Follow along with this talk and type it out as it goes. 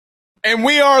And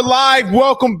we are live.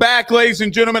 Welcome back, ladies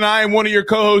and gentlemen. I am one of your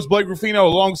co-hosts, Blake Ruffino.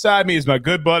 Alongside me is my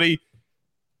good buddy.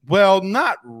 Well,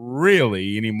 not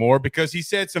really anymore because he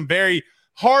said some very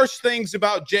harsh things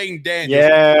about Jaden Daniels.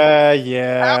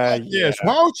 Yeah. How about this?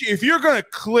 Why don't you, if you're going to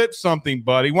clip something,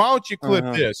 buddy, why don't you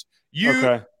clip this?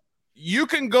 You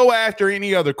can go after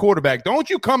any other quarterback. Don't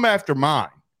you come after mine,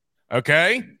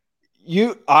 okay?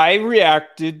 I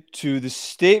reacted to the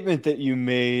statement that you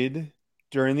made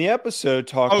during the episode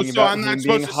talking about him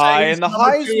being high in the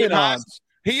Heisman odds.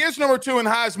 He is number 2 in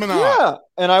Heisman odds. Yeah,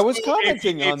 and I was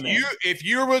commenting on that. If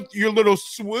you're with your little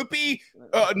swoopy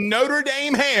Notre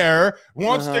Dame hair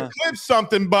wants to clip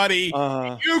something, buddy,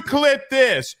 you clip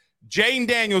this. Jaden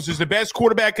Daniels is the best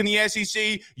quarterback in the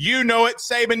SEC. You know it.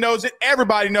 Saban knows it.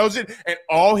 Everybody knows it. And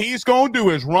all he's going to do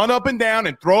is run up and down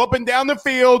and throw up and down the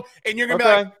field, and you're going to be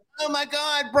like, oh, my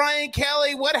God, Brian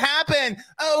Kelly, what happened?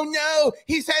 Oh, no,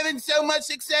 he's having so much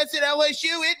success at LSU.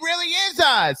 It really is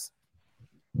us.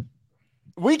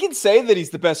 We can say that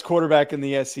he's the best quarterback in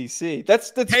the SEC.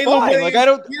 That's fine. Here's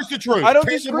the truth. I don't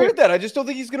disagree with that. I just don't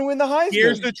think he's going to win the Heisman.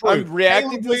 Here's the truth. I'm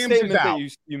reacting to the statement that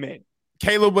you made.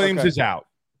 Caleb Williams is out.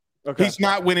 Okay. He's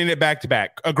not winning it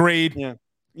back-to-back. Agreed? Yeah.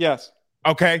 Yes.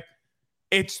 Okay.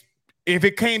 If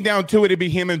it came down to it, it'd be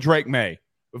him and Drake May.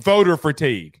 Voter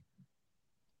fatigue.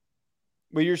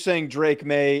 Well, you're saying Drake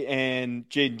May and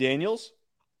Jaden Daniels?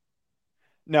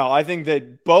 No, I think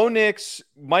that Bo Nix,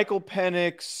 Michael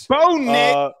Penix. Bo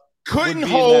Nix couldn't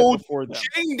hold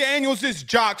Jaden Daniels'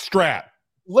 jockstrap.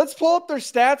 Let's pull up their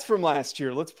stats from last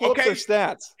year. Let's pull up their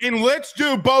stats. And let's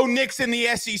do Bo Nix in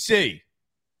the SEC.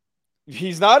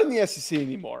 He's not in the SEC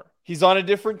anymore. He's on a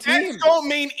different team. That don't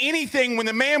mean anything when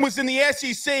the man was in the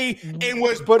SEC and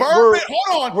was bourbon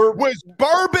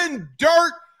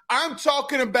dirt. I'm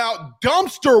talking about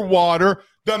dumpster water.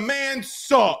 The man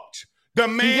sucked. The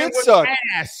man was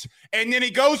ass. And then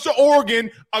he goes to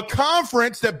Oregon, a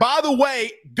conference that, by the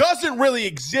way, doesn't really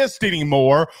exist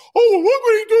anymore. Oh, look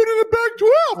what he's doing in the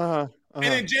Pac-12. And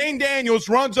then Jaden Daniels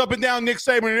runs up and down Nick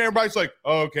Saban, and everybody's like,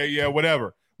 oh, okay, yeah,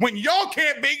 whatever. When y'all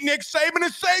can't beat Nick Saban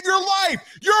and save your life,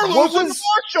 you're losing to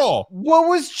Marshall. What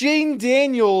was Jaden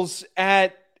Daniels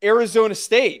at Arizona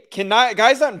State? Can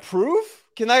guys not improve?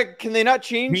 Can they not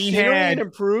change and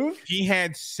improve? He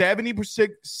had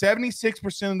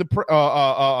 76% of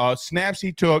the snaps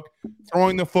he took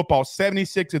throwing the football.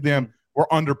 76 of them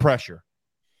were under pressure.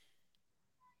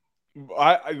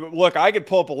 I could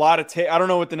pull up a lot of tape. I don't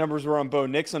know what the numbers were on Bo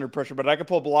Nix under pressure, but I could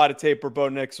pull up a lot of tape where Bo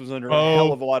Nix was under a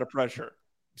hell of a lot of pressure.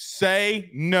 Say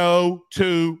no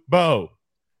to Bo.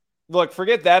 Look,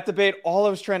 forget that debate. All I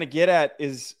was trying to get at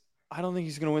is I don't think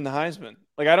he's going to win the Heisman.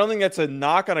 Like, I don't think that's a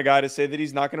knock on a guy to say that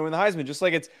he's not going to win the Heisman. Just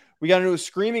like we got into a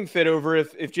screaming fit over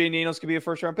if Jaden Daniels could be a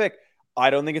first-round pick. I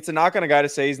don't think it's a knock on a guy to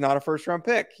say he's not a first-round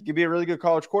pick. He could be a really good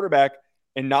college quarterback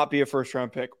and not be a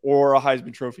first-round pick or a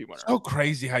Heisman Trophy winner. So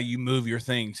crazy how you move your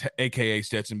things, a.k.a.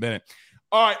 Stetson Bennett.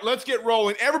 All right, let's get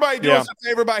rolling. Everybody do us a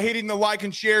favor by hitting the like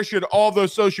and share to all of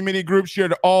those social media groups, share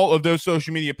to all of those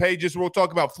social media pages. We'll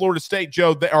talk about Florida State,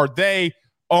 Joe. Are they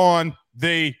on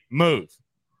the move?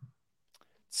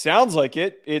 Sounds like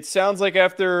it. It sounds like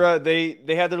after they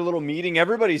had their little meeting,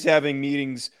 everybody's having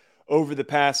meetings over the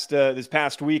past this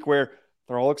past week where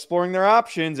they're all exploring their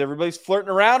options. Everybody's flirting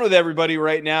around with everybody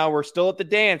right now. We're still at the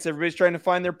dance. Everybody's trying to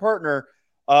find their partner.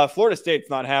 Florida State's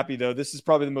not happy, though. This is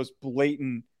probably the most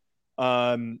blatant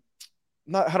how do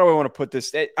I want to put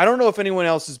this? I don't know if anyone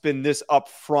else has been this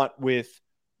upfront with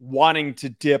wanting to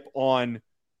dip on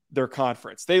their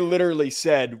conference. They literally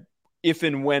said if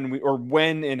and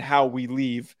when and how we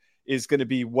leave is going to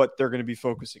be what they're going to be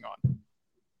focusing on.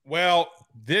 Well,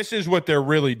 this is what they're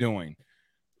really doing.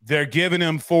 They're giving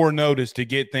them notice to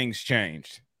get things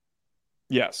changed.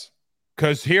 Yes.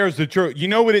 Because here's the truth. You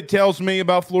know what it tells me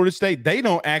about Florida State? They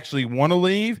don't actually want to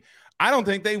leave. I don't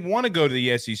think they want to go to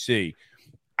the SEC.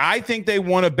 I think they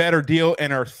want a better deal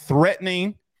and are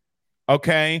threatening,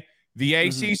 the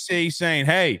ACC saying,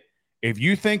 hey, if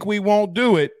you think we won't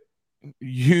do it,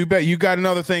 you bet you got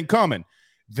another thing coming.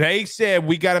 They said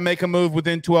we got to make a move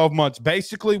within 12 months.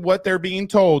 Basically, what they're being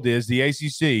told is the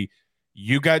ACC,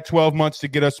 you got 12 months to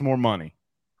get us more money.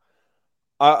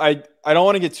 I don't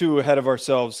want to get too ahead of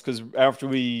ourselves because after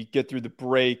we get through the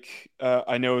break,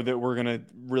 I know that we're going to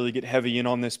really get heavy in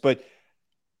on this, but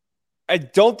I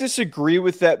don't disagree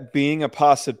with that being a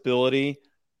possibility,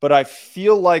 but I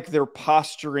feel like they're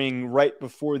posturing right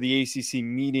before the ACC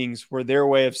meetings where their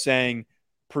way of saying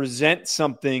present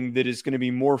something that is going to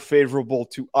be more favorable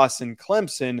to us in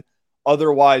Clemson.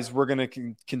 Otherwise, we're going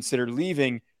to consider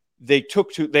leaving. They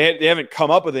haven't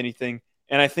come up with anything.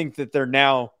 And I think that they're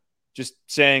now just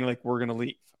saying like, we're going to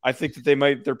leave. I think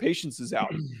that their patience is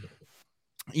out.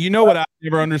 You know what I've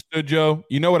never understood, Joe?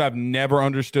 You know what I've never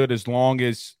understood as long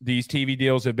as these TV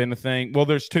deals have been a thing? Well,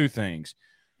 there's two things.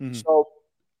 Mm-hmm. So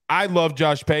I love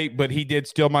Josh Pate, but he did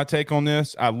steal my take on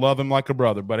this. I love him like a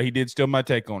brother, but he did steal my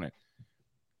take on it.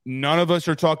 None of us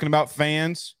are talking about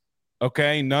fans,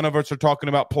 okay? None of us are talking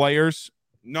about players.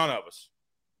 None of us,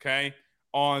 okay,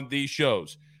 on these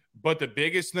shows. But the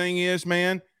biggest thing is,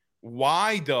 man,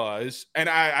 why does, and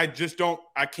I just don't,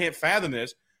 I can't fathom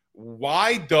this,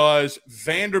 why does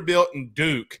Vanderbilt and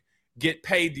Duke get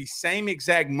paid the same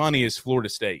exact money as Florida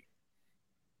State?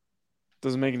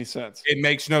 Doesn't make any sense. It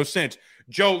makes no sense.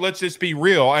 Joe, let's just be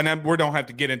real, and we don't have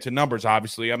to get into numbers,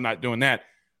 obviously. I'm not doing that.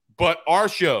 But our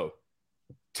show,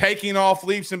 Taking Off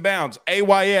Leaps and Bounds,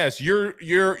 AYS,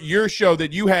 your show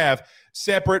that you have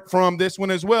separate from this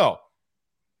one as well.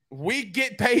 We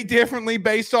get paid differently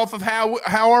based off of how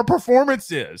our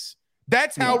performance is.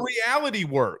 That's how reality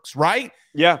works, right?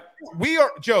 Yeah. We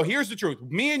are, Joe, here's the truth.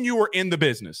 Me and you are in the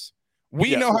business.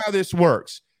 We know how this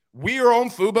works. We are on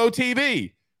Fubo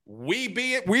TV.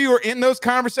 We are in those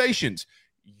conversations.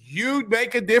 You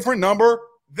make a different number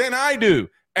than I do,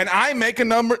 and I make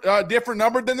a different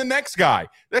number than the next guy.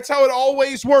 That's how it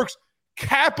always works.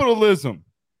 Capitalism.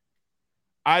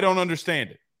 I don't understand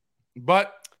it,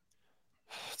 but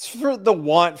it's for the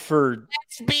want for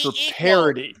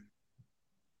parity.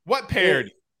 What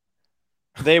parity?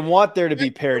 They want there to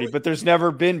be parity, but there's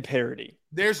never been parity.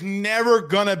 There's never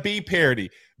going to be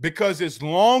parity because as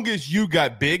long as you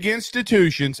got big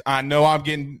institutions, I know I'm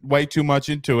getting way too much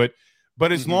into it,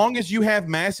 but as long as you have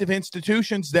massive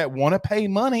institutions that want to pay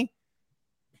money,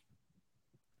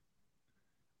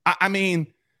 I mean.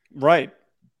 Right.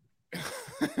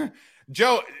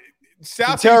 Joe,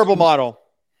 terrible model.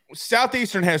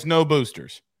 Southeastern has no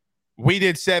boosters. We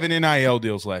did 7 NIL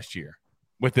deals last year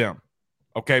with them.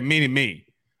 Okay, meaning me.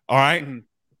 All right.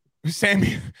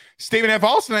 Stephen F.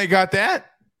 Austin ain't got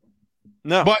that.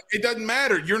 No. But it doesn't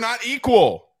matter. You're not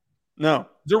equal. No.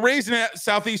 The reason that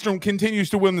Southeastern continues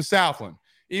to win the Southland,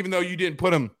 even though you didn't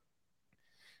put them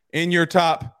in your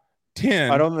top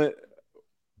 10. I don't know.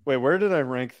 Wait, where did I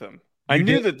rank them? I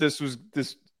knew that this was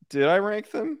this. Did I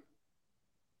rank them?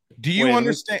 Do you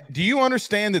understand? Do you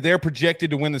understand that they're projected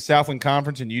to win the Southland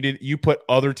Conference, and you put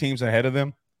other teams ahead of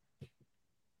them?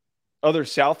 Other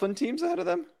Southland teams ahead of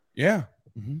them? Yeah.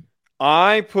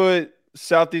 I put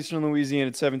Southeastern Louisiana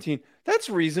at 17. That's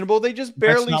reasonable. They just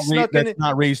barely snuck in. That's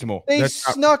not reasonable. They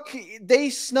snuck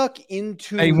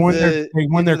into they won their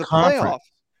conference.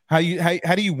 Playoff.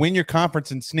 How do you win your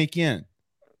conference and sneak in?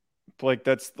 Like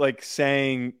that's like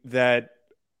saying that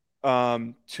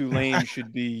Tulane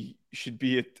should be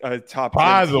a top.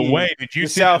 By the way, did you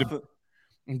see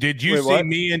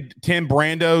me and Tim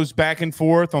Brando's back and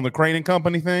forth on the Crane and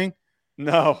Company thing?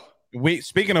 No.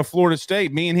 Speaking of Florida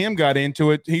State, me and him got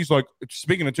into it. He's like,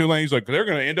 speaking of Tulane, he's like, they're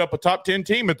going to end up a top 10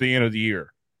 team at the end of the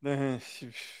year.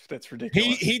 That's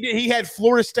ridiculous. He had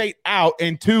Florida State out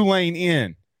and Tulane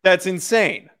in. That's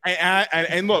insane.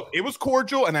 And look, it was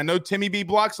cordial, and I know Timmy B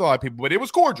blocks a lot of people, but it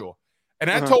was cordial. And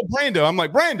I told Brando, I'm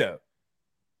like, Brando,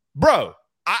 bro,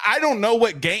 I don't know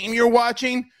what game you're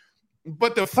watching,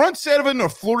 but the front seven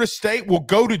of Florida State will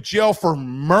go to jail for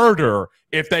murder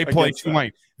if they play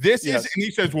Tulane. This is, and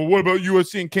he says, well, what about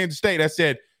USC and Kansas State? I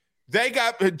said, they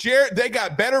got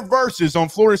better verses on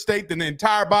Florida State than the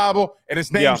entire Bible, and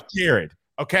his name's Jared.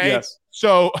 Okay. Yes.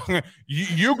 So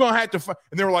you're going to have to,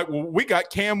 and they were like, well, we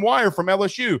got Cam Wire from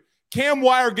LSU. Cam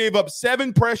Wire gave up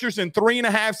 7 pressures and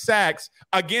 3.5 sacks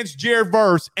against Jared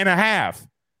Verse and a half.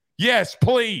 Yes,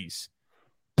 please.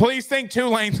 Please think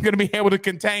Tulane's going to be able to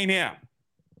contain him.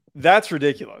 That's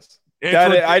ridiculous.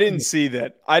 I didn't see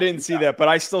that. But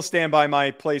I still stand by my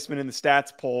placement in the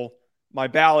stats poll. My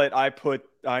ballot,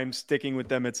 I'm sticking with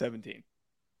them at 17.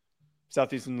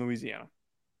 Southeastern Louisiana.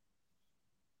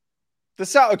 The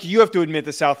South, you have to admit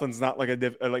the Southland's not like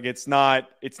it's not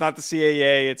the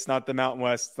CAA, it's not the Mountain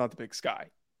West, it's not the Big Sky.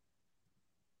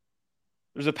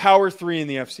 There's a power 3 in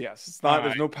the FCS. It's not. Right.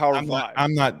 There's no power 5.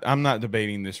 I'm not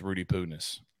debating this Rudy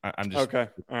Poo-ness. I'm just okay.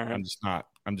 All right.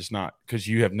 I'm just not because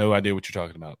you have no idea what you're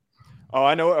talking about. Oh,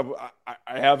 I know.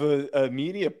 I have a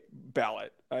media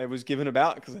ballot. I was given a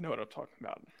ballot because I know what I'm talking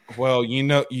about. Well,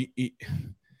 can I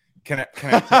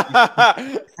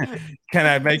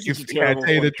make you? Can I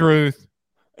tell you the truth?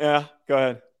 Yeah, go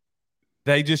ahead.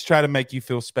 They just try to make you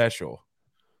feel special.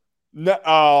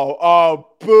 No,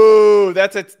 boo!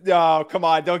 Come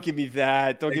on! Don't give me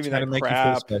that. Don't give me that crap. Make you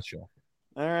feel special.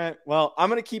 All right. Well, I'm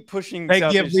gonna keep pushing. They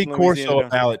give Lee Corso a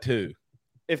ballot too.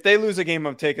 If they lose a game,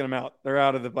 I'm taking them out. They're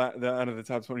out of the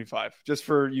top 25. Just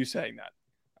for you saying that.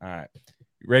 All right.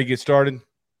 You ready to get started?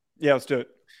 Yeah, let's do it.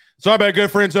 Sorry about good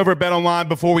friends over at BetOnline.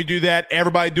 Before we do that,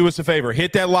 everybody do us a favor.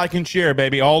 Hit that like and share,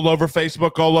 baby, all over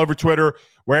Facebook, all over Twitter,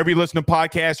 wherever you listen to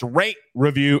podcasts. Rate,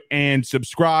 review, and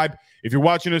subscribe. If you're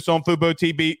watching us on Fubo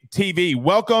TV,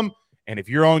 welcome. And if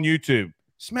you're on YouTube,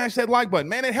 smash that like button.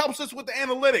 Man, it helps us with the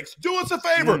analytics. Do us a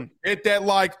favor. Hit that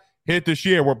like, hit the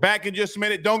share. We're back in just a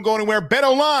minute. Don't go anywhere.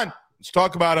 BetOnline. Let's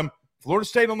talk about them. Florida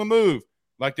State on the move,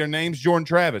 like their name's Jordan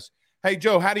Travis. Hey,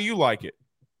 Joe, how do you like it?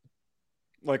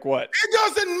 Like what? It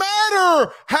doesn't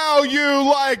matter how you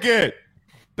like it.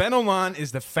 BetOnline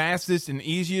is the fastest and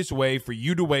easiest way for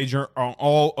you to wager on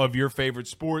all of your favorite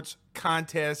sports,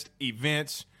 contests,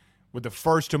 events with the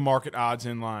first-to-market odds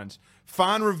and lines.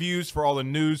 Find reviews for all the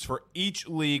news for each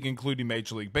league, including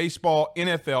Major League Baseball,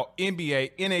 NFL,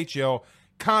 NBA, NHL,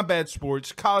 combat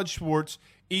sports, college sports,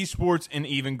 esports, and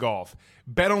even golf.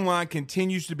 BetOnline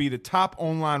continues to be the top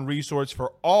online resource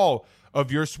for all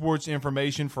of your sports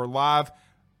information for live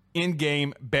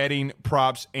in-game betting,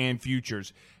 props, and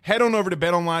futures. Head on over to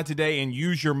BetOnline today and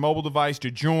use your mobile device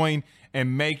to join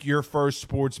and make your first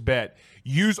sports bet.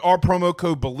 Use our promo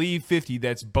code BELIEVE50,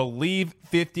 that's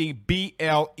BELIEVE50,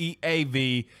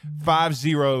 BLEAV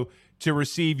 50, to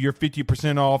receive your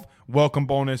 50% off welcome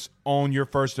bonus on your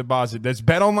first deposit. That's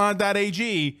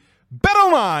betonline.ag,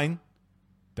 betonline.ag.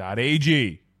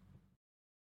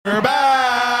 We're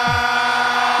back!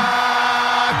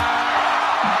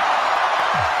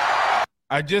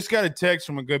 I just got a text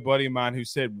from a good buddy of mine who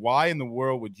said, "Why in the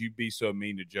world would you be so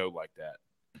mean to Joe like that?"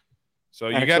 So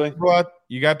you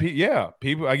got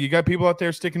people out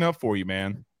there sticking up for you,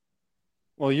 man.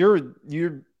 Well, you're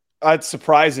it's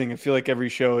surprising. I feel like every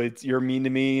show you're mean to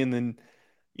me, and then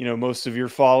most of your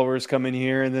followers come in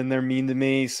here and then they're mean to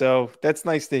me. So that's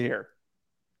nice to hear.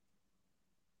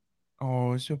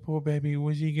 Oh, it's a poor baby.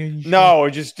 Was he getting? No,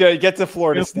 just get to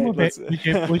Florida State. Was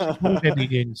poor baby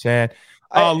getting sad?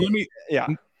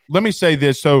 Let me say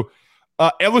this. So,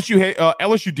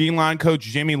 LSU D line coach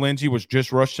Jimmy Lindsey was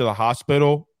just rushed to the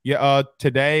hospital.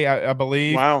 Today, I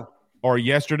believe. Wow. Or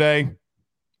yesterday.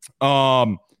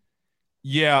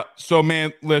 Yeah. So,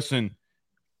 man, listen.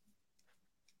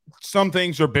 Some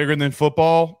things are bigger than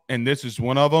football, and this is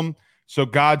one of them. So,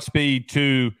 Godspeed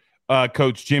to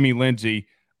Coach Jimmy Lindsey.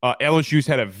 LSU's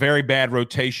had a very bad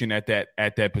rotation at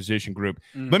that position group.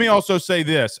 Let me also say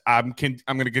this: I'm going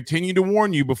to continue to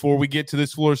warn you before we get to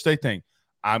this Florida State thing.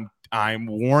 I'm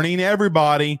warning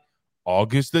everybody.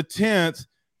 August the 10th,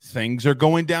 things are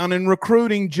going down in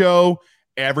recruiting. Joe,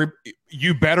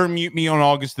 you better mute me on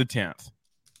August the 10th.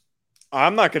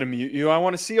 I'm not going to mute you. I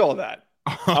want to see all that.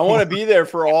 I want to be there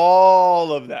for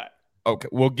all of that. Okay,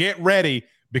 well, get ready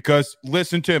because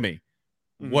listen to me.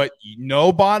 What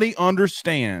nobody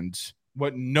understands,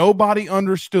 what nobody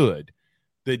understood,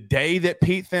 the day that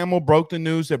Pete Thamel broke the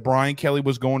news that Brian Kelly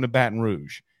was going to Baton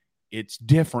Rouge, it's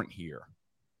different here.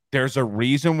 There's a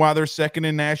reason why they're second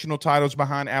in national titles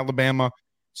behind Alabama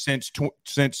since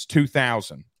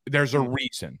 2000. There's a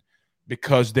reason,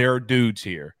 because there are dudes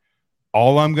here.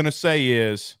 All I'm going to say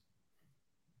is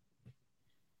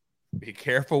be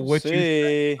careful what you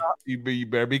say. You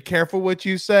better be careful what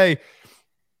you say.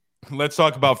 Let's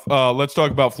talk about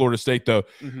Florida State, though.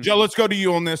 Joe, let's go to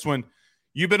you on this one.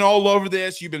 You've been all over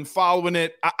this. You've been following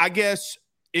it. I guess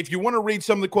if you want to read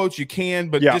some of the quotes, you can,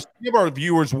 but just give our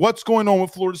viewers what's going on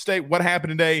with Florida State, what happened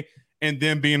today, and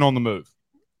them being on the move.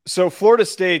 So Florida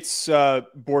State's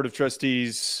Board of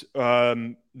Trustees,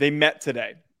 they met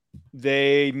today.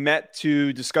 They met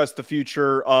to discuss the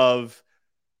future of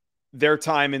their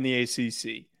time in the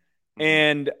ACC.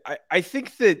 And I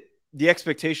think that the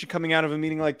expectation coming out of a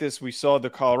meeting like this, we saw the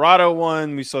Colorado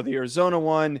one, we saw the Arizona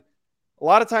one. A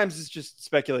lot of times it's just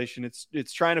speculation.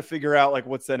 It's trying to figure out like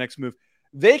what's that next move.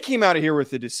 They came out of here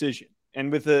with a decision and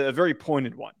with a very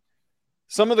pointed one.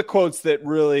 Some of the quotes that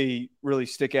really, really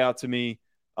stick out to me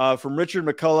from Richard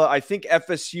McCullough. I think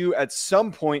FSU at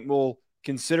some point will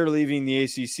consider leaving the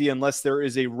ACC unless there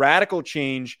is a radical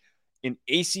change in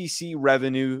ACC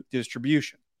revenue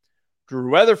distribution. Drew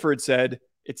Weatherford said,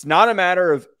 "It's not a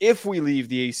matter of if we leave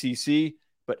the ACC,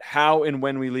 but how and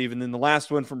when we leave." And then the last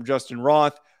one from Justin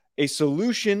Roth, "A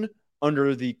solution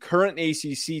under the current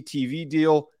ACC TV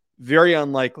deal, very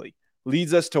unlikely,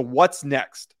 leads us to what's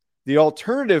next. The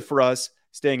alternative for us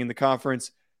staying in the conference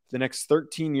for the next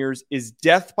 13 years is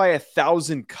death by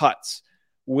 1,000 cuts.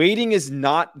 Waiting is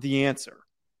not the answer."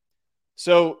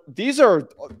 So these are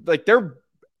like, they're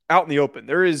out in the open.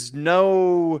 There is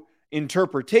no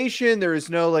interpretation. There is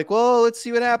no like, well, let's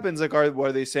see what happens. Like,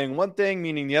 are they saying one thing,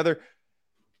 meaning the other?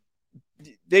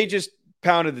 They just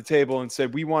pounded the table and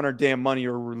said, we want our damn money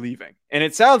or we're leaving. And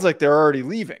it sounds like they're already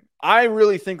leaving. I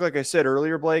really think, like I said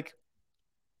earlier, Blake,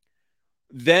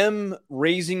 them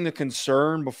raising the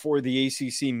concern before the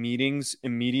ACC meetings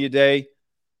and media day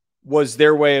was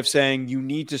their way of saying, you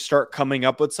need to start coming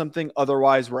up with something.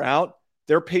 Otherwise, we're out.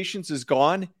 Their patience is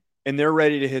gone and they're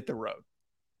ready to hit the road.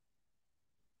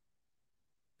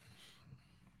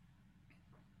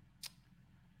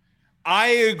 I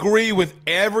agree with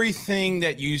everything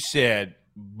that you said,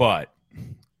 but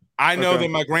I know that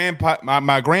my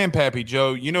grandpappy,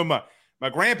 Joe, you know, my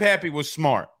grandpappy was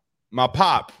smart. My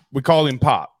pop, we call him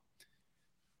Pop.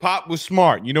 Pop was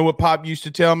smart. You know what Pop used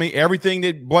to tell me? Everything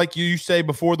that, Blake, you say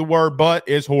before the word but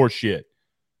is horseshit.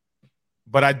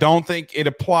 But I don't think it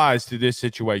applies to this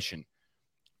situation.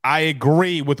 I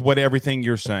agree with everything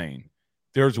you're saying.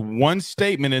 There's one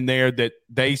statement in there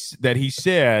that he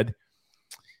said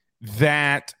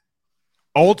that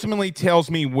ultimately tells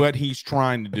me what he's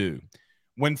trying to do.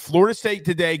 When Florida State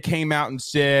today came out and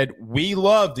said, we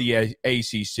love the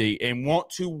ACC and want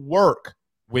to work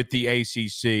with the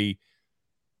ACC,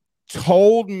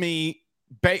 told me,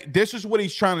 this is what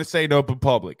he's trying to say to open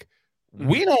public. Mm-hmm.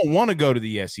 We don't want to go to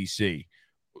the SEC.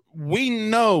 We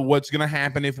know what's going to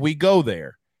happen if we go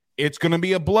there. It's going to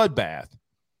be a bloodbath.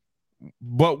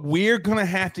 But we're going to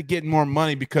have to get more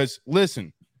money because,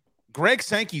 listen, Greg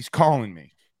Sankey's calling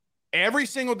me. Every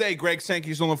single day, Greg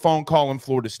Sankey's on the phone calling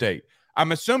Florida State.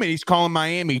 I'm assuming he's calling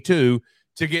Miami, too,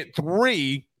 to get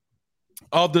 3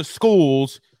 of the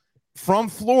schools from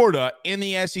Florida in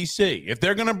the SEC. If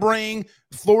they're going to bring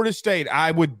Florida State,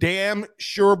 I would damn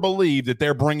sure believe that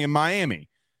they're bringing Miami.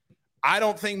 I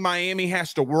don't think Miami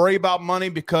has to worry about money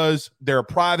because they're a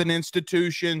private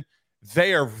institution.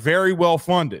 They are very well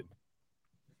funded.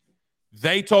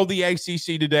 They told the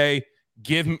ACC today,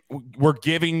 we're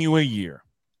giving you a year.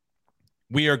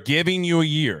 We are giving you a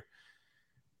year.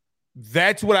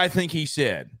 That's what I think he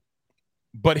said.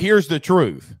 But here's the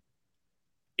truth.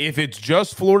 If it's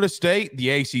just Florida State, the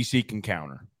ACC can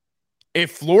counter.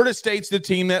 If Florida State's the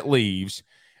team that leaves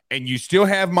and you still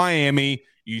have Miami,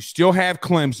 you still have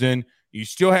Clemson, you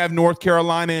still have North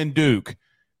Carolina and Duke,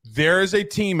 there is a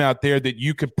team out there that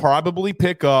you could probably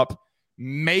pick up,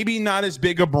 maybe not as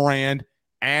big a brand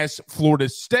as Florida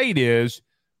State is,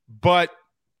 but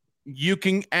you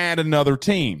can add another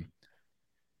team.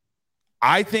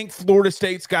 I think Florida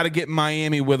State's got to get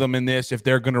Miami with them in this if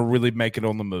they're going to really make it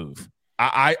on the move.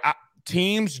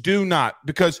 Teams do not,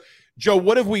 because, Joe,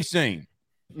 what have we seen?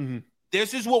 Mm-hmm.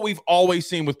 This is what we've always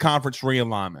seen with conference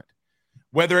realignment.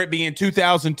 Whether it be in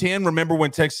 2010, remember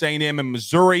when Texas A&M and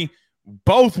Missouri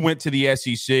both went to the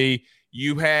SEC.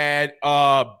 You had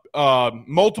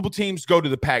multiple teams go to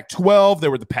the Pac-12.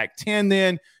 There were the Pac-10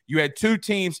 then. You had 2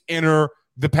 teams enter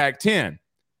the Pac-10.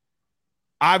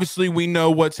 Obviously, we know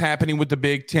what's happening with the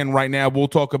Big Ten right now. We'll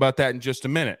talk about that in just a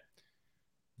minute.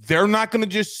 They're not going to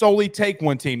just solely take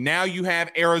one team. Now you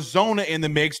have Arizona in the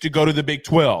mix to go to the Big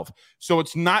 12. So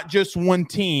it's not just one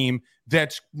team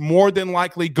that's more than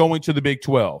likely going to the Big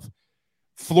 12.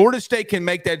 Florida State can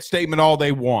make that statement all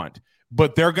they want,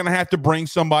 but they're going to have to bring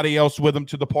somebody else with them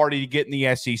to the party to get in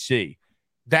the SEC.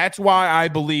 That's why I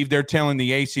believe they're telling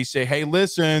the ACC, hey,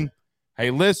 listen,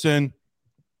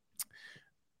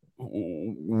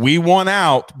 we want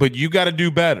out, but you got to do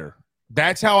better.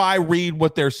 That's how I read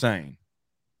what they're saying.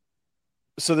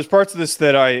 So there's parts of this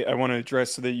that I want to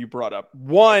address that you brought up.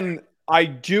 One, I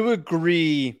do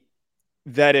agree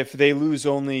that if they lose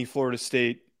only Florida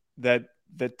State, that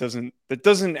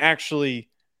doesn't actually,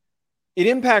 it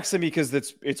impacts them because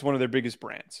it's one of their biggest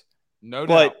brands. No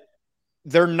doubt. But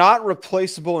they're not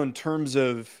replaceable in terms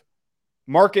of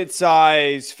market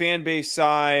size, fan base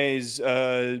size,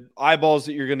 eyeballs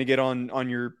that you're going to get on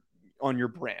your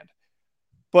brand.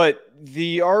 But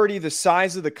the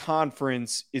size of the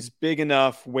conference is big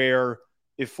enough where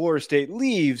if Florida State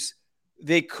leaves,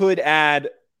 they could add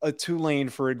a Tulane,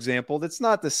 for example. That's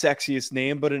not the sexiest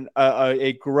name, but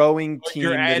a growing team.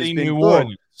 You're adding New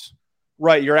Orleans.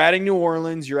 Right. You're adding New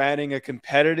Orleans. You're adding a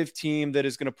competitive team that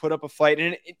is going to put up a fight.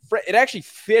 And it actually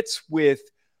fits with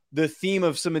the theme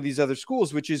of some of these other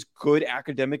schools, which is good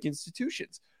academic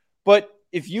institutions. But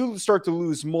if you start to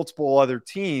lose multiple other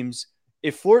teams,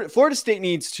 if Florida State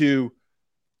needs to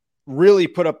really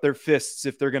put up their fists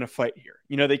if they're going to fight here.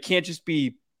 You know, they can't just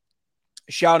be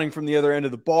shouting from the other end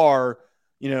of the bar,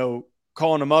 you know,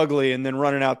 calling them ugly and then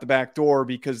running out the back door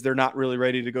because they're not really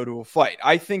ready to go to a fight.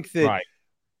 I think that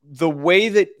the way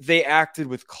that they acted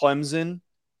with Clemson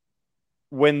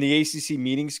when the ACC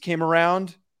meetings came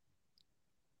around,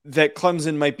 that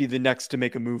Clemson might be the next to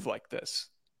make a move like this.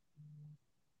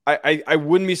 I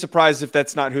wouldn't be surprised if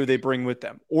that's not who they bring with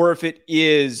them, or if it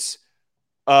is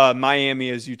Miami,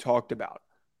 as you talked about.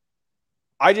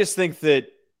 I just think that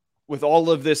with all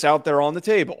of this out there on the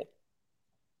table,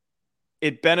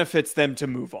 it benefits them to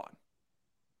move on.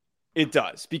 It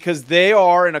does, because they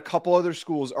are, and a couple other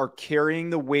schools are carrying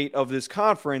the weight of this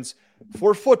conference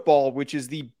for football, which is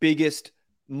the biggest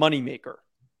moneymaker.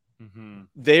 Mm-hmm.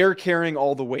 They're carrying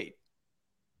all the weight.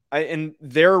 And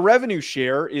their revenue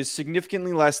share is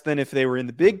significantly less than if they were in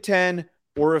the Big Ten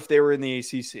or if they were in the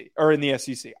ACC or in the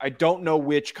SEC. I don't know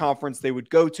which conference they would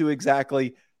go to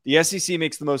exactly. The SEC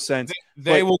makes the most sense.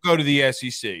 They will go to the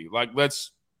SEC.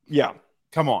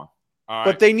 Come on.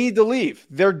 But they need to leave.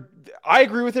 I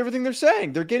agree with everything they're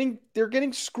saying. They're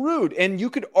getting screwed. And you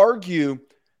could argue,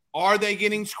 are they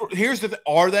getting screwed? Here's the thing.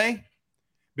 Are they?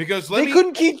 Because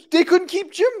couldn't keep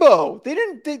Jimbo.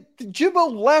 Jimbo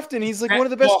left, and he's like one of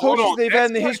the best coaches they've had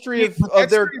in the history of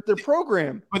their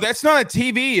program. But that's not a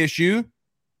TV issue.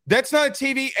 That's not a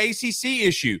TV ACC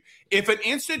issue. If an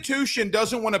institution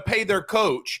doesn't want to pay their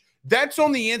coach, that's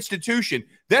on the institution.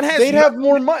 They'd have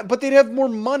more money, but they'd have more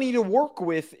money to work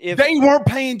with if they weren't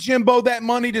paying Jimbo that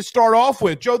money to start off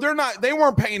with. Joe, they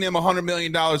weren't paying him $100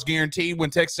 million guaranteed when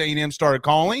Texas A&M started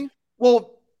calling.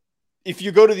 Well, if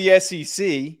you go to the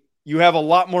SEC, you have a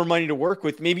lot more money to work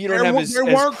with. Maybe you don't have as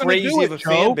crazy of a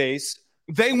fan base.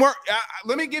 They weren't.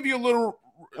 Let me give you a little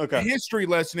history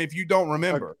lesson if you don't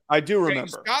remember. I do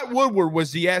remember. Scott Woodward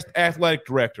was the athletic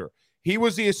director. He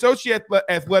was the associate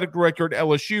athletic director at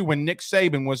LSU when Nick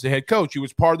Saban was the head coach. He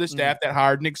was part of the staff that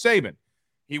hired Nick Saban.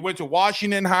 He went to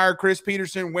Washington, hired Chris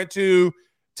Peterson, went to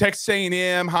Texas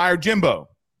A&M, hired Jimbo.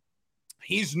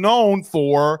 He's known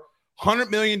for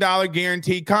 $100 million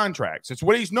guaranteed contracts. That's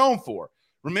what he's known for.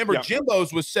 Remember,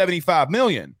 Jimbo's was $75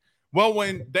 million. Well,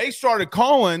 when they started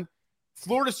calling,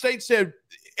 Florida State said,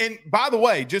 and by the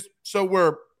way, just so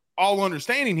we're all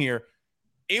understanding here,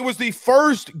 it was the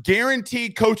first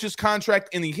guaranteed coaches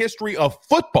contract in the history of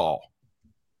football.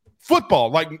 Football,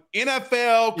 like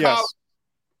NFL, college.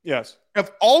 Yes.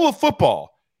 Of all of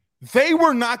football, they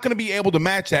were not going to be able to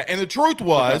match that. And the truth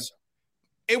was,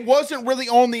 it wasn't really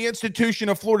on the institution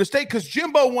of Florida State because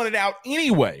Jimbo wanted out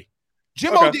anyway.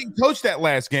 Jimbo didn't coach that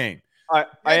last game. I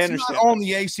understand. Not on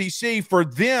the ACC for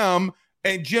them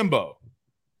and Jimbo.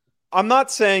 I'm not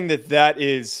saying that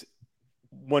is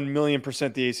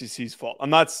 1,000,000% the ACC's fault. I'm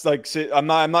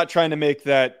not trying to make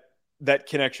that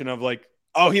connection of like,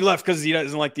 oh, he left because he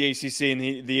doesn't like the ACC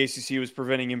and the ACC was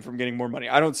preventing him from getting more money.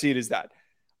 I don't see it as that.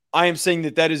 I am saying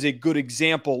that is a good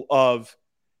example of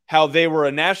how they were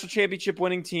a national championship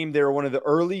winning team. They were one of the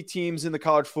early teams in the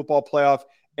college football playoff.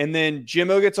 And then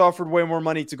Jimbo gets offered way more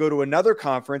money to go to another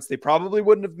conference. They probably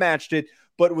wouldn't have matched it,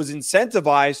 but was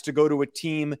incentivized to go to a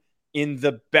team in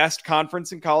the best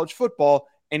conference in college football.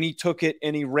 And he took it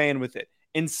and he ran with it.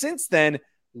 And since then,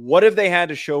 what have they had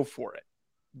to show for it?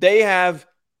 They haven't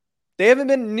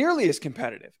been nearly as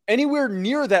competitive, anywhere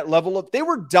near that level of. They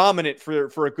were dominant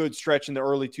for a good stretch in the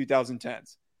early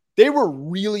 2010s. They were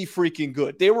really freaking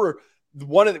good. They were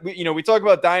one of the, we talk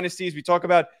about dynasties. We talk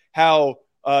about how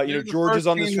Georgia's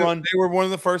on this run. They were one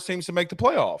of the first teams to make the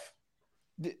playoff.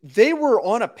 They were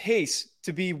on a pace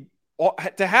to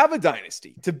have a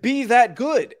dynasty, to be that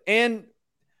good. And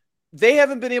they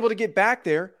haven't been able to get back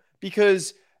there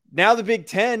because now the Big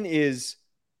Ten is,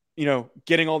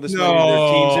 getting all this money to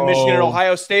their teams. And Michigan and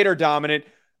Ohio State are dominant.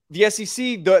 The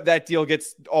SEC, that deal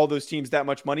gets all those teams that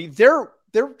much money. They're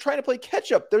trying to play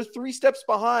catch up. They're 3 steps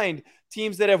behind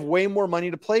teams that have way more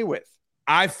money to play with.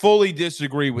 I fully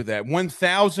disagree with that.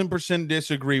 1,000%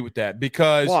 disagree with that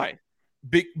because why?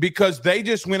 Because they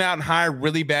just went out and hired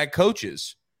really bad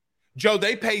coaches. Joe,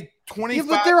 they paid 25. Yeah,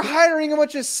 but they're hiring a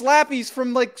bunch of slappies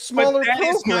from like smaller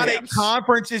programs. It's not a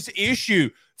conference's issue.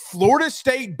 Florida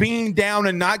State being down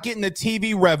and not getting the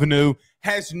TV revenue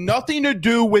has nothing to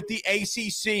do with the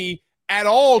ACC at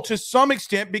all to some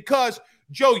extent because,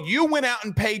 Joe, you went out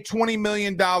and paid $20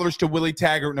 million to Willie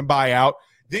Taggart in a buyout.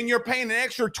 Then you're paying an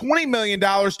extra $20 million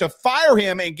to fire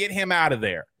him and get him out of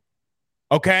there.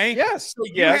 Okay? Yes. So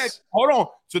hold on.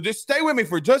 So just stay with me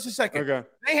for just a second. Okay.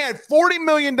 They had $40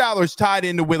 million tied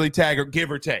into Willie Taggart,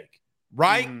 give or take.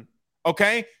 Right? Mm-hmm.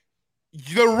 Okay?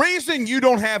 The reason you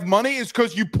don't have money is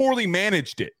because you poorly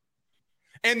managed it.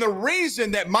 And the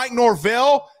reason that Mike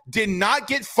Norvell did not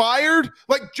get fired,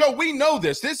 like, Joe, we know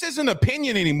this. This isn't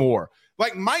opinion anymore.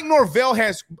 Like, Mike Norvell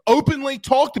has openly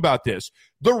talked about this.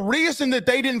 The reason that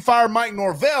they didn't fire Mike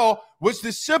Norvell was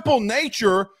the simple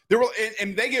nature.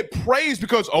 And they get praised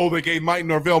because, they gave Mike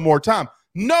Norvell more time.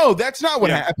 No, that's not what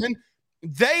happened.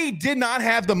 They did not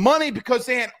have the money because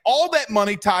they had all that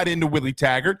money tied into Willie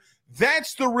Taggart.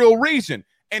 That's the real reason.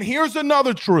 And here's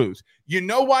another truth. You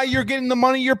know why you're getting the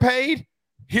money you're paid?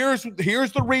 Here's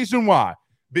the reason why.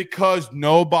 Because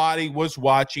nobody was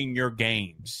watching your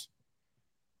games.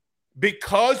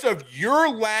 because of your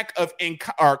lack of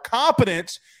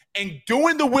competence and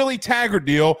doing the Willie Taggart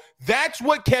deal. That's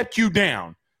what kept you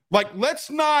down. Like, let's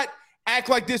not act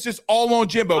like this is all on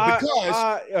Jimbo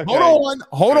because okay.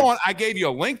 hold on. I gave you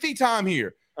a lengthy time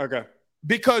here. Okay.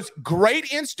 Because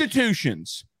great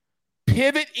institutions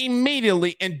pivot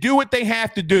immediately and do what they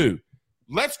have to do.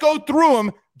 Let's go through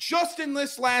them just in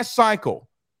this last cycle.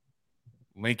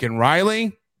 Lincoln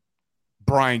Riley,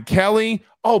 Brian Kelly.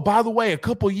 Oh, by the way, a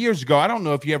couple years ago, I don't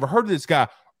know if you ever heard of this guy,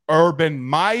 Urban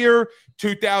Meyer,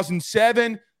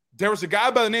 2007. There was a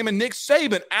guy by the name of Nick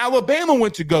Saban, Alabama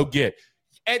went to go get.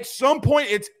 At some point,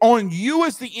 it's on you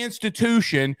as the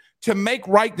institution to make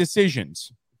right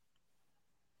decisions.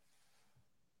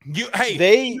 You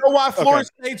know why Florida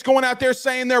State's going out there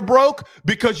saying they're broke?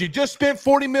 Because you just spent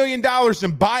 $40 million in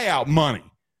buyout money.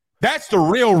 That's the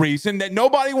real reason that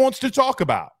nobody wants to talk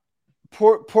about.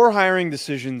 Poor hiring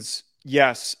decisions,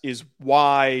 yes, is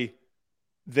why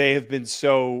they have been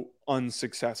so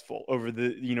unsuccessful over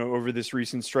this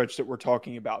recent stretch that we're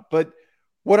talking about. But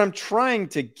what I'm trying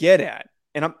to get at,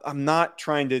 and I'm not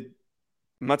saying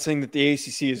that the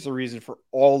ACC is the reason for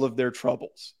all of their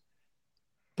troubles,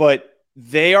 but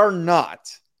they are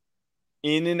not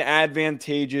in an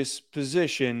advantageous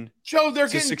position they're to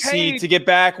getting succeed, paid. to get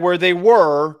back where they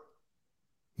were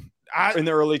in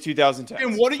the early 2010s.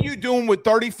 And what are you doing with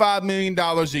 $35 million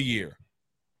a year?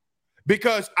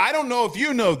 Because I don't know if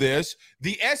you know this,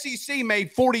 the SEC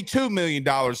made $42 million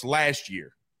last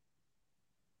year.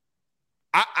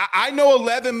 I know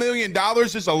 $11 million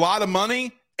is a lot of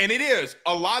money, and it is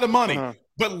a lot of money.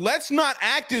 But let's not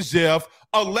act as if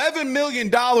 $11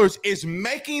 million is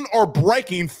making or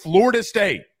breaking Florida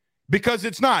State, because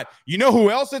it's not. You know who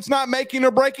else it's not making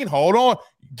or breaking? Hold on.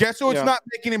 Guess who it's not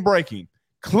making and breaking?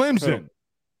 Clemson.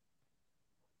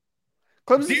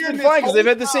 Clemson's been fine because they've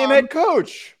had the same head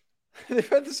coach. They've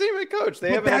had the same head coach.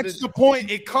 That's the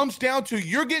point. It comes down to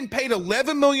you're getting paid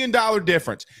 $11 million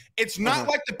difference. It's not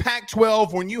like the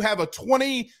Pac-12 when you have a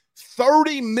 $20,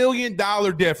 $30 million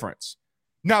difference.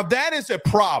 Now, that is a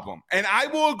problem, and I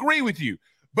will agree with you.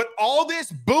 But all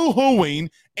this boo-hooing,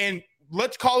 and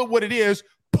let's call it what it is,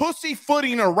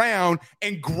 pussyfooting around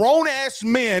and grown-ass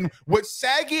men with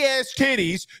saggy-ass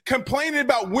titties complaining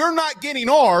about we're not getting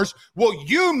ours, well,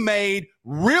 you made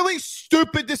really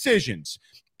stupid decisions.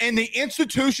 And the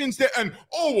institutions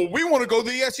we want to go to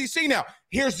the SEC now.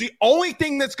 Here's the only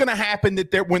thing that's going to happen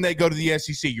when they go to the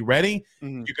SEC. You ready?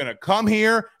 Mm-hmm. You're going to come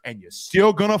here, and you're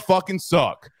still going to fucking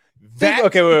suck.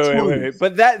 Wait.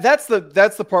 But that's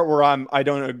the part where I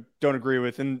don't agree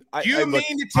with. And you mean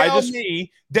to tell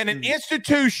me that an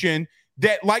institution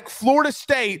that like Florida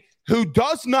State, who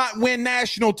does not win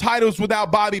national titles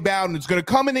without Bobby Bowden, is going to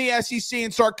come in the SEC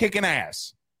and start kicking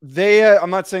ass? I'm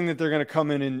not saying that they're going to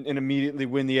come in and immediately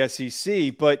win the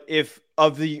SEC, but if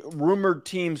of the rumored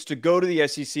teams to go to the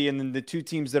SEC and then the two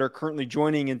teams that are currently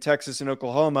joining in Texas and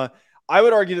Oklahoma, I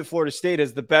would argue that Florida State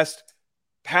has the best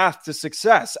path to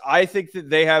success. I think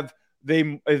that they have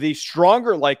the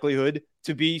stronger likelihood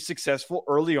to be successful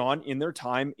early on in their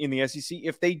time in the SEC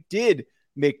if they did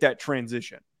make that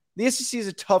transition. The SEC is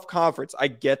a tough conference. I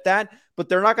get that, but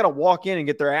they're not going to walk in and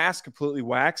get their ass completely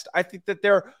waxed. I think that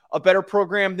they're a better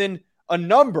program than a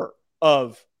number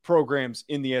of programs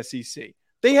in the SEC.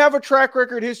 They have a track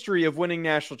record history of winning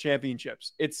national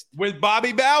championships. It's with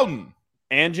Bobby Bowden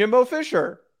and Jimbo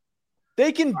Fisher.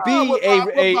 They can be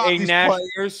a national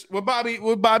players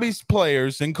with Bobby's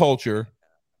players and culture.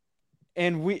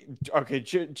 And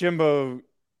Jimbo,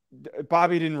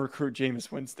 Bobby didn't recruit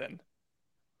Jameis Winston.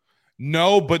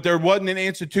 No, but there wasn't an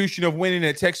institution of winning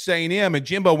at Texas A&M, and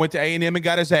Jimbo went to A&M and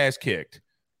got his ass kicked.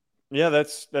 Yeah,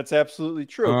 that's absolutely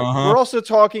true. We're also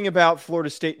talking about Florida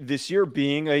State this year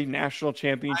being a national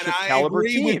championship caliber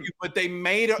team. With you, but they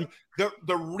made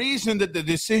the reason that the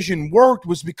decision worked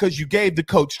was because you gave the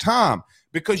coach time,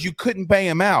 because you couldn't pay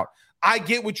him out. I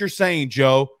get what you're saying,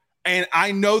 Joe, and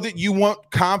I know that you want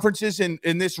conferences in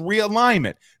this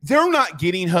realignment. They're not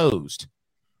getting hosed.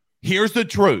 Here's the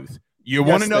truth. You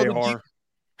want to know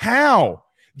how?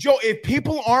 Joe, if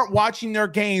people aren't watching their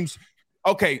games,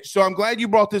 okay, so I'm glad you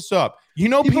brought this up. You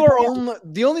know,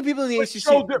 the only people in the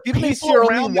ACC, people in the ACC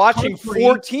are only watching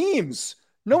four teams.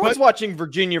 No one's watching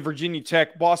Virginia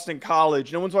Tech, Boston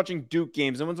College. No one's watching Duke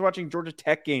games. No one's watching Georgia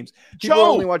Tech games. People are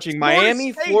only watching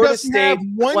Miami, Florida State,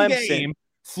 Clemson.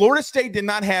 Florida State did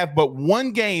not have but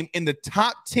one game in the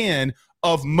top 10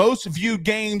 of most viewed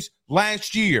games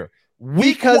last year.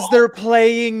 Because they're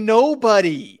playing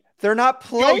nobody. They're not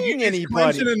playing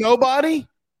anybody. Clemson and nobody?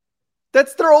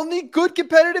 That's their only good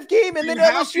competitive game. And then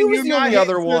LSU was the only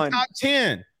other one. Top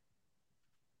 10.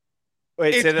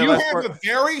 Wait, If say that you last have part. a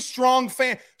very strong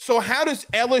fan, so how does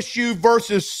LSU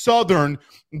versus Southern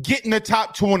get in the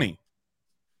top 20?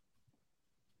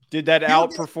 Did that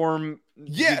outperform?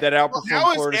 Yeah. Did that outperform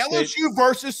How is Florida State? LSU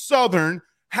versus Southern?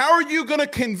 How are you going to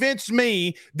convince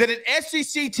me that an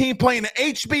SEC team playing an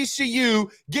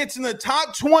HBCU gets in the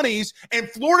top 20s and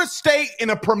Florida State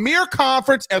in a premier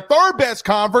conference, a third best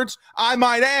conference, I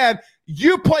might add,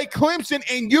 you play Clemson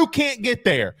and you can't get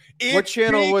there? What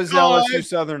channel was LSU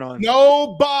Southern on?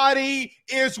 Nobody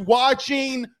is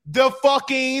watching the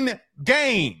fucking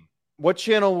game. What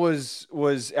channel was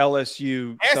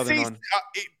LSU Southern on?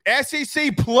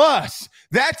 SEC Plus.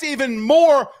 That's even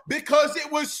more because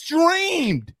it was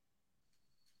streamed.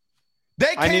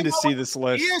 I need to see this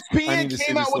list. ESPN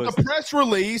came out with a press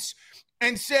release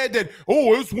and said that,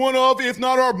 it's one of, if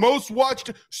not our most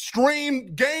watched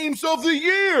streamed games of the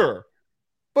year.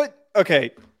 But,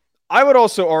 okay, I would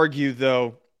also argue,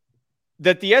 though,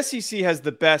 that the SEC has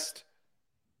the best,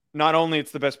 not only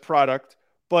it's the best product,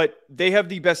 but they have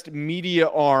the best media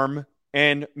arm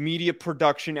and media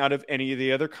production out of any of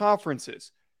the other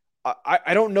conferences.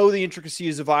 I don't know the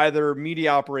intricacies of either media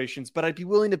operations, but I'd be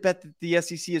willing to bet that the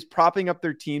SEC is propping up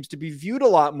their teams to be viewed a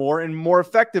lot more and more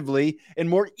effectively and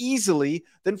more easily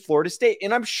than Florida State.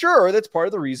 And I'm sure that's part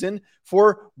of the reason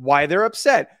for why they're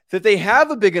upset, that they have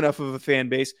a big enough of a fan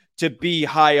base to be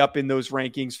high up in those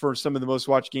rankings for some of the most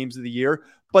watched games of the year,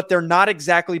 but they're not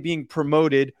exactly being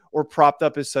promoted or propped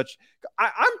up as such.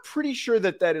 I'm pretty sure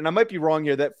that, and I might be wrong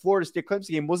here, that Florida State Clemson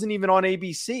game wasn't even on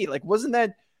ABC. Like, wasn't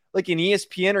that like an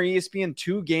ESPN or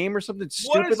ESPN2 game or something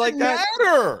stupid like that?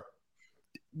 Matter?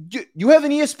 You have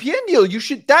an ESPN deal. You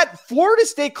should, that Florida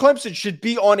State Clemson should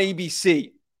be on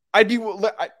ABC.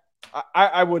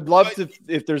 I would love to,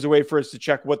 if there's a way for us to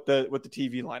check what the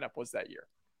TV lineup was that year.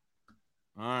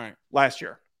 All right. Last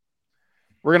year.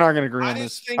 We're not going to agree on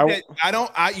this.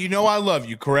 I love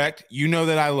you, correct? You know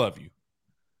that I love you.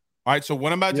 All right. So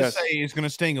what I'm about to say is going to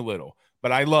sting a little,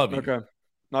 but I love you. Okay.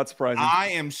 Not surprising. I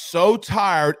am so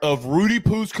tired of Rudy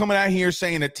Poos coming out here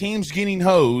saying a team's getting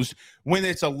hosed when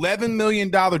it's $11 million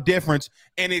difference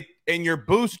and your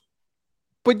boost.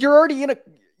 But you're already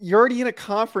in a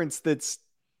conference that's.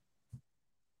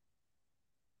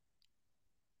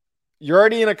 You're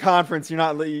already in a conference. You're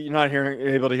not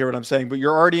able to hear what I'm saying, but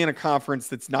you're already in a conference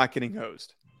that's not getting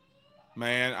hosed.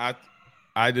 Man,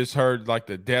 I just heard like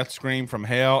the death scream from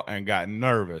hell and got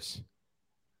nervous.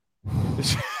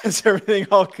 Is everything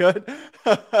all good?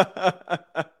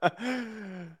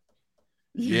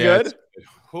 You good?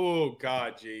 Oh,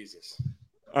 God, Jesus.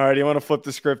 All right, you want to flip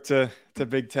the script to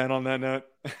Big Ten on that note?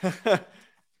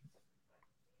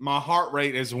 My heart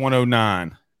rate is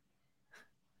 109.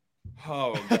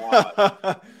 Oh,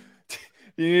 God.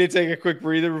 You need to take a quick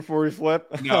breather before we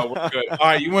flip? No, we're good. All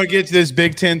right, you want to get to this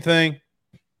Big Ten thing?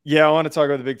 Yeah, I want to talk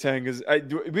about the Big Ten because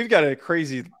we've got a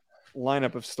crazy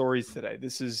lineup of stories today.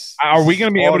 Are we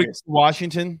going to be able to get to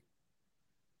Washington?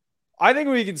 I think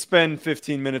we can spend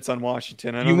 15 minutes on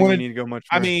Washington. I don't think we need to go much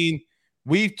more. I mean,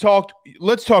 we've talked.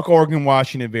 Let's talk Oregon,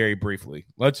 Washington very briefly.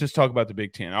 Let's just talk about the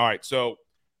Big Ten. All right. So,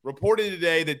 reported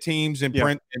today that teams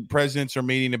and presidents are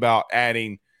meeting about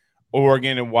adding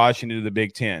Oregon and Washington to the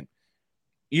Big Ten.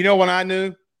 You know when I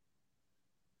knew?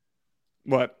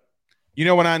 What? You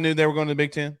know when I knew they were going to the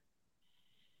Big Ten?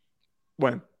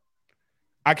 When?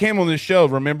 I came on this show,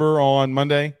 remember, on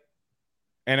Monday,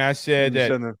 and I said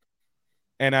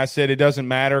it doesn't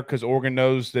matter because Oregon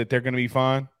knows that they're going to be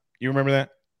fine. You remember that?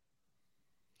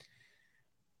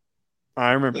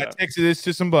 I remember that. I texted this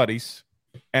to some buddies,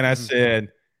 and I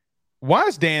said, why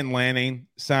is Dan Lanning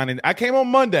signing? I came on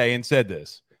Monday and said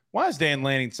this. Why is Dan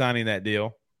Lanning signing that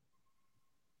deal?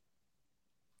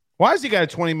 Why has he got a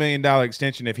 $20 million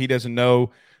extension if he doesn't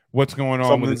know what's going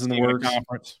on with his team in the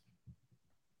conference?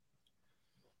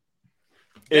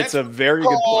 It's a very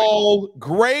good point.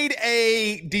 Grade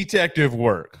A detective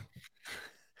work.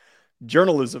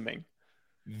 Journalisming.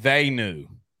 They knew.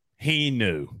 He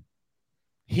knew.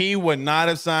 He would not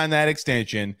have signed that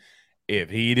extension if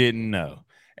he didn't know.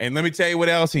 And let me tell you what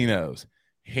else he knows.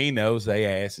 He knows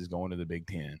they ass is going to the Big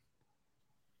Ten.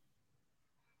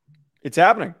 It's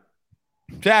happening.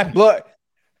 It's happening. Look,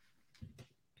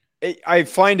 I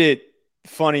find it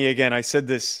funny. Again, I said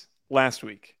this last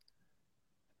week.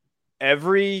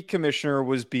 Every commissioner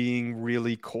was being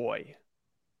really coy.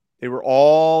 They were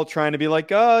all trying to be like,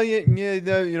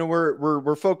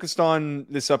 we're focused on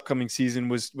this upcoming season.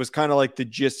 Was kind of like the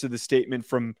gist of the statement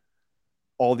from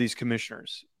all these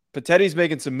commissioners. Petitti's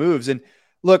making some moves, and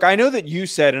look, I know that you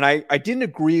said, and I didn't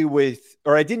agree with,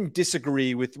 or I didn't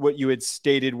disagree with what you had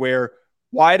stated, where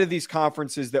why do these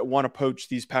conferences that want to poach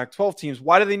these Pac-12 teams,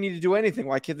 why do they need to do anything?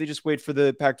 Why can't they just wait for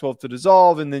the Pac-12 to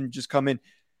dissolve and then just come in?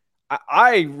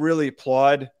 I really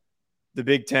applaud the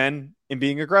Big Ten in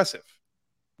being aggressive.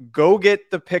 Go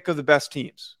get the pick of the best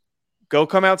teams. Go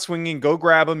come out swinging. Go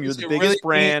grab them. You're the biggest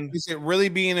brand. Is it really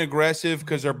being aggressive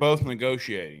because they're both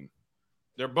negotiating?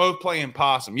 They're both playing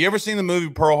possum. You ever seen the movie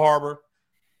Pearl Harbor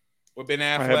with Ben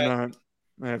Affleck?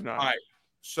 I have not. All right.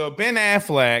 So Ben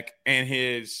Affleck and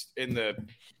the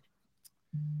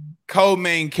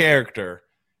co-main character,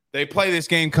 they play this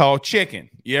game called Chicken.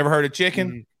 You ever heard of Chicken?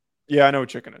 Mm-hmm. Yeah, I know what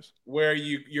chicken is. Where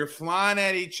you're flying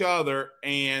at each other,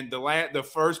 and the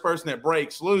first person that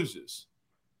breaks loses.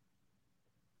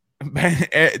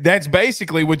 That's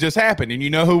basically what just happened. And you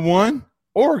know who won?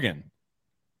 Oregon.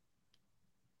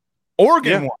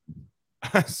 Oregon won.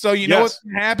 So you know what's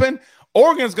going to happen?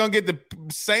 Oregon's going to get the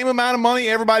same amount of money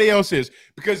everybody else is.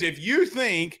 Because if you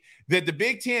think that the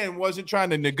Big Ten wasn't trying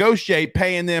to negotiate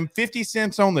paying them 50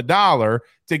 cents on the dollar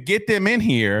to get them in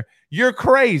here, you're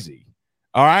crazy.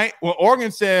 All right. Well, Oregon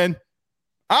said,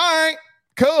 all right,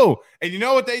 cool. And you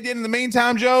know what they did in the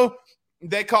meantime, Joe?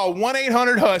 They called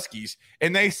 1-800-HUSKIES,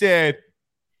 and they said,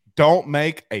 don't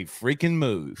make a freaking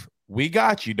move. We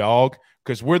got you, dog,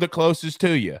 because we're the closest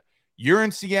to you. You're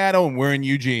in Seattle, and we're in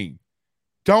Eugene.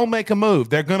 Don't make a move.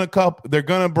 They're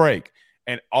gonna break.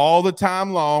 And all the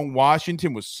time long,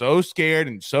 Washington was so scared,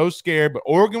 but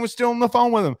Oregon was still on the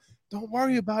phone with them. Don't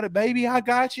worry about it, baby. I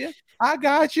got you.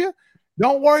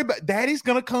 Don't worry about Daddy's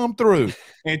going to come through.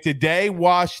 And today,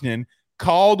 Washington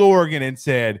called Oregon and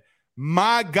said,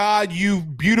 my God, you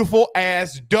beautiful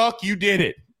ass duck, you did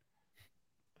it.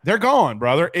 They're gone,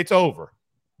 brother. It's over.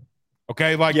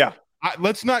 Okay?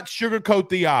 Let's not sugarcoat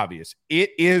the obvious.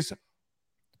 It is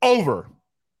over.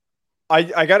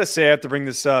 I got to say, I have to bring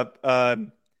this up.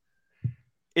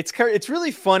 It's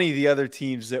really funny, the other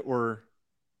teams that were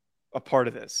a part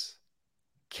of this.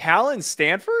 Cal and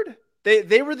Stanford?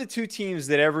 They were the two teams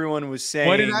that everyone was saying.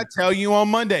 What did I tell you on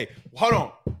Monday? Hold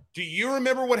on. Do you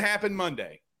remember what happened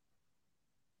Monday?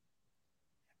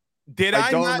 Did I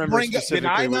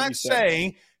not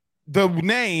say the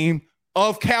name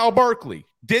of Cal Berkeley?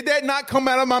 Did that not come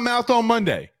out of my mouth on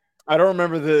Monday? I don't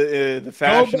remember the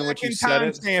fashion in which you said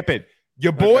it. Stamp it.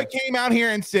 Your boy came out here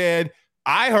and said,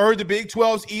 I heard the Big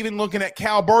 12's even looking at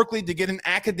Cal Berkeley to get an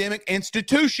academic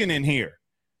institution in here.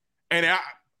 And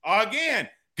again,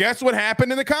 guess what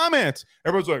happened in the comments?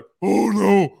 Everyone's like,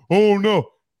 oh no.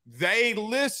 They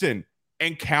listen.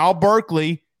 And Cal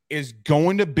Berkeley is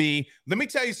going to be, let me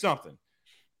tell you something.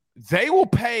 They will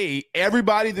pay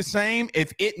everybody the same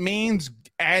if it means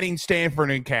adding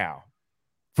Stanford and Cal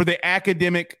for the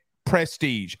academic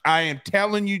prestige. I am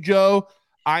telling you, Joe,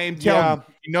 I am telling you.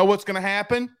 You know what's going to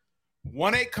happen?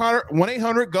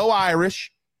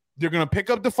 1-800-GO-IRISH. They're going to pick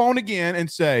up the phone again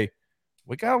and say,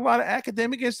 we got a lot of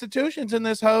academic institutions in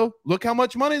this hoe. Look how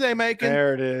much money they making.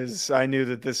 There it is. I knew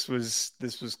that this was.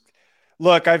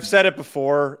 Look, I've said it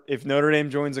before. If Notre Dame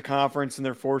joins a conference and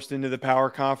they're forced into the power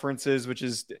conferences, which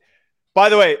is, by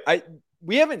the way,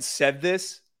 we haven't said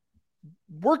this.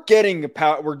 We're getting the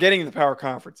power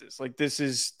conferences. Like this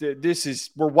is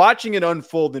we're watching it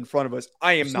unfold in front of us.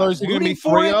 I am not. Is it going to be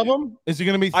three of them? Is it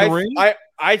going to be three?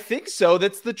 I think so.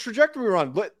 That's the trajectory we're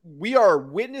on. But we are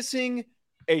witnessing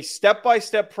a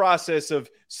step-by-step process of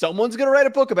someone's going to write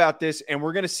a book about this, and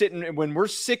we're going to sit in when we're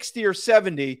 60 or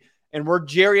 70 and we're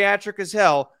geriatric as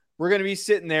hell, we're going to be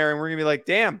sitting there and we're going to be like,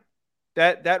 damn,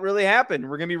 that really happened.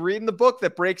 We're going to be reading the book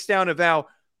that breaks down of how,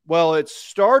 well, it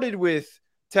started with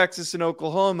Texas and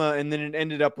Oklahoma, and then it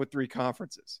ended up with 3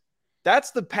 conferences.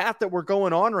 That's the path that we're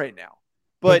going on right now.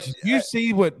 But you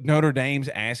see what Notre Dame's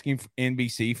asking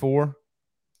NBC for?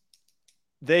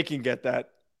 They can get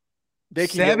that. They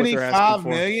can $75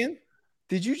 million.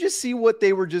 Did you just see what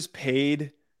they were just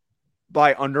paid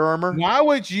by Under Armour? Why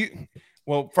would you?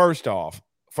 Well, first off,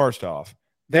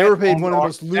 they were paid one of the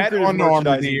most lucrative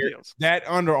merchandising deals. That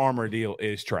Under Armour deal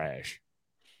is trash.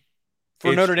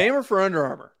 For Notre Dame or for Under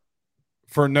Armour?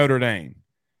 For Notre Dame.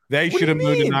 They should have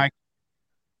moved to Nike.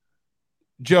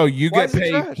 Joe, you get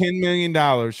paid $10 million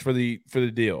for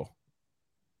the deal.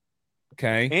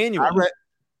 Okay. Annually.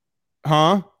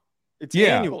 It's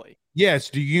annually. Yes.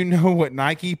 Do you know what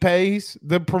Nike pays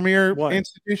the premier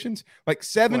institutions? Like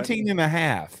 17 and a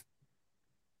half.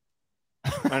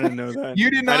 I didn't know that.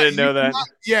 You did not. I didn't know that.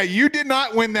 You did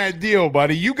not win that deal,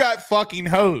 buddy. You got fucking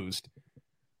hosed.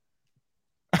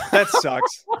 That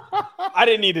sucks. I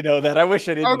didn't need to know that. I wish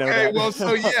I didn't know that. Okay, well,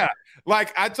 so yeah.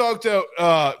 Like I talked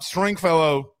to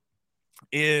Stringfellow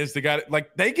is the guy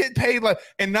like they get paid like,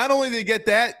 and not only they get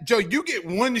that, Joe, you get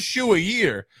one shoe a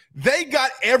year. They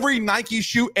got every Nike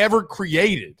shoe ever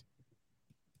created.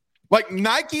 Like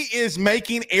Nike is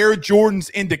making Air Jordans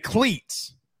into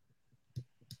cleats.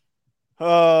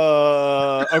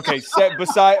 Okay.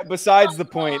 Besides the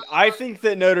point, I think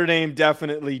that Notre Dame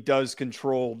definitely does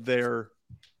control their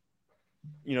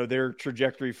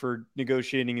trajectory for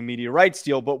negotiating a media rights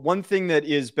deal. But one thing that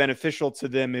is beneficial to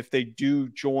them if they do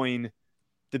join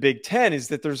the Big Ten is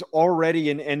that there's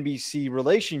already an NBC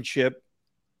relationship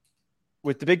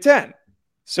with the Big Ten.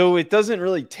 So it doesn't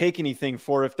really take anything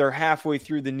for if they're halfway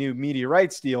through the new media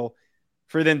rights deal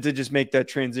for them to just make that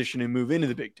transition and move into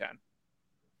the Big Ten.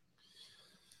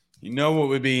 You know what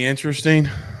would be interesting?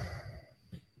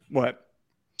 What?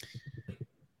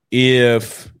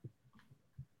 If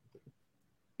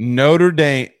Notre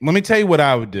Dame, let me tell you what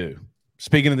I would do.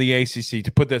 Speaking of the ACC,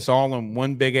 to put this all in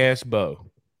one big ass bow.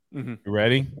 Mm-hmm. You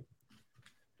ready?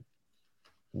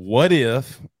 What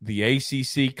if the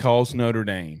ACC calls Notre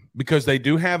Dame? Because they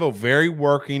do have a very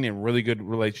working and really good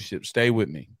relationship. Stay with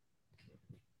me.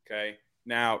 Okay.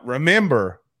 Now,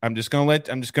 remember, I'm just going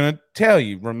to tell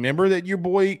you, remember that your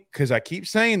boy, because I keep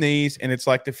saying these and it's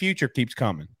like the future keeps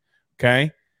coming.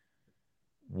 Okay.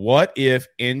 What if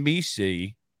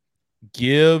NBC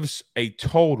gives a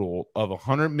total of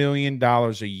 $100 million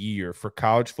a year for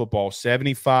college football,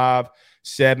 75,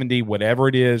 70, whatever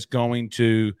it is, going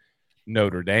to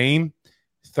Notre Dame,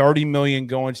 $30 million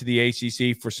going to the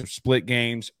ACC for some split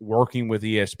games working with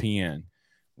ESPN?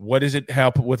 What does it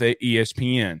help with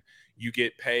ESPN? You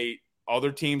get paid.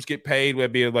 Other teams get paid.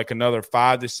 Would be like another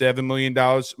 $5 to $7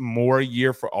 million more a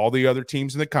year for all the other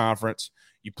teams in the conference.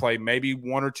 You play maybe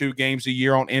 1 or 2 games a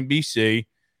year on NBC,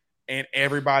 and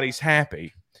everybody's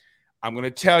happy. I'm going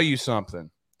to tell you something.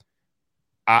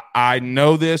 I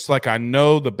know this like I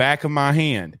know the back of my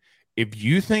hand. If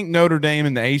you think Notre Dame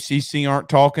and the ACC aren't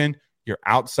talking, you're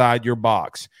outside your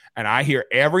box. And I hear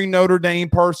every Notre Dame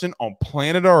person on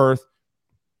planet Earth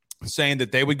saying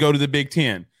that they would go to the Big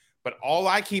Ten. But all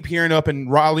I keep hearing up in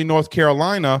Raleigh, North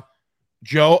Carolina,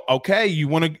 Joe, okay,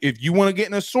 if you want to get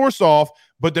in a source off,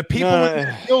 but the people in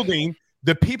the building,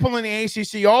 the people in the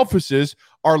ACC offices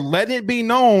are letting it be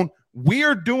known we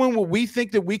are doing what we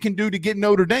think that we can do to get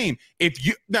Notre Dame.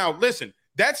 Now, listen,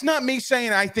 that's not me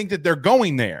saying I think that they're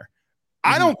going there.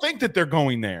 I don't think that they're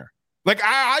going there. Like,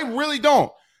 I really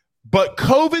don't. But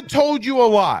COVID told you a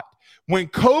lot. When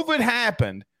COVID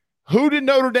happened, who did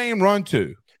Notre Dame run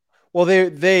to? Well,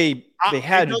 they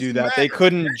had to do that. Matter. They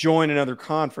couldn't join another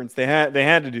conference. They had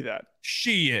to do that.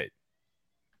 Shit.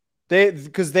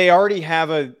 Because they already have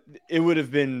it would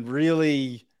have been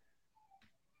really,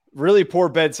 really poor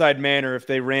bedside manner if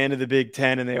they ran to the Big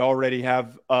Ten and they already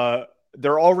have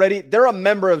they're a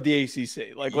member of the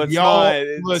ACC. Like, let's not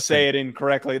say it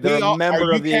incorrectly. They're a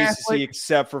member of the Catholic? ACC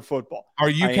except for football. Are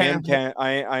you Catholic?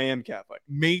 I am Catholic.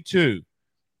 Me too.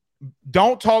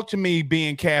 Don't talk to me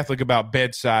being Catholic about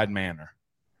bedside manner.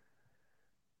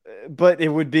 But it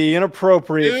would be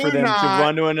inappropriate for them to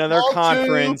run to another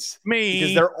conference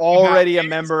because they're already a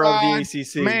member of the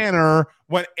ACC. Manner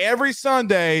when every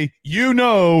Sunday you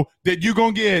know that you're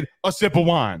going to get a sip of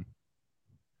wine.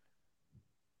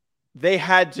 They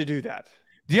had to do that.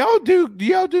 Do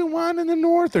y'all do wine in the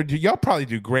North, or do y'all probably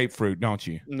do grapefruit, don't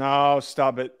you? No,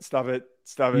 stop it.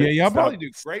 Yeah, y'all probably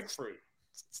do grapefruit.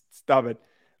 Stop it.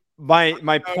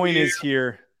 My point is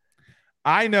here.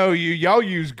 I know you. Y'all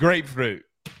use grapefruit.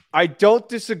 I don't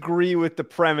disagree with the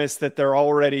premise that there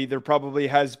probably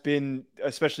has been,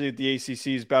 especially if the ACC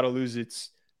is about to lose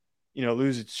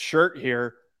its shirt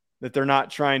here, that they're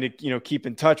not trying to, keep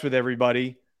in touch with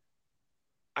everybody.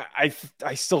 I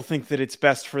still think that it's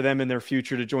best for them in their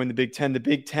future to join the Big Ten. The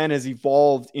Big Ten has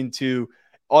evolved into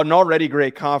an already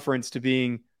great conference to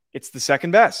being, it's the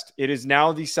second best. It is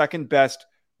now the second best,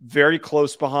 very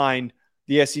close behind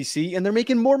the SEC, and they're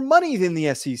making more money than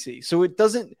the SEC. So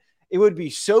it would be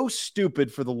so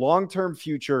stupid for the long-term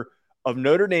future of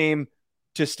Notre Dame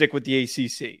to stick with the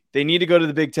ACC. They need to go to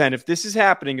the Big Ten. If this is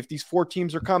happening, if these 4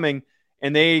 teams are coming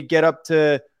and they get up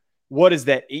to, what is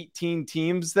that, 18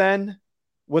 teams then?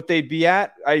 What they'd be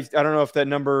at? I don't know if that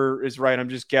number is right. I'm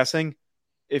just guessing.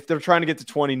 If they're trying to get to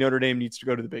 20, Notre Dame needs to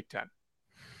go to the Big Ten.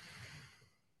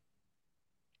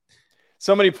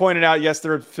 Somebody pointed out, yes,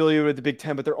 they're affiliated with the Big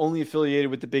Ten, but they're only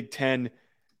affiliated with the Big Ten.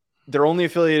 They're only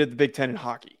affiliated with the Big Ten in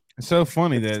hockey. It's so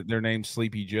funny that their name's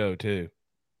Sleepy Joe, too.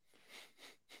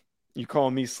 You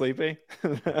calling me sleepy?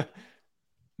 I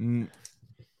don't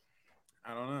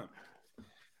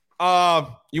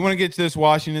know. You want to get to this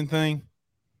Washington thing?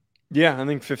 Yeah, I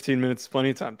think 15 minutes is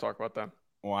plenty of time to talk about that.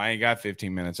 Well, I ain't got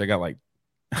 15 minutes. I got like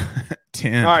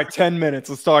 10. All right, 10 minutes.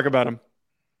 Let's talk about them.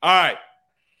 All right.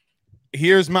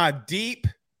 Here's my deep,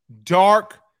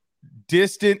 dark,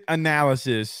 distant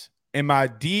analysis and my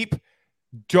deep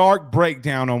dark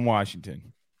breakdown on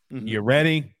Washington. Mm-hmm. You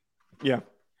ready? Yeah.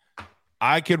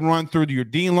 I could run through your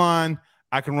D-line.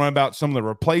 I can run about some of the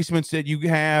replacements that you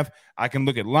have. I can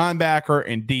look at linebacker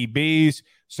and DBs,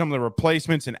 some of the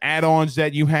replacements and add-ons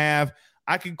that you have.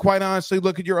 I can quite honestly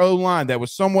look at your O-line that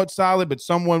was somewhat solid, but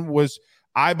someone was,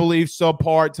 I believe,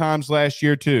 subpar at times last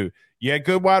year too. You had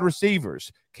good wide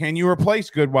receivers. Can you replace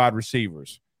good wide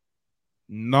receivers?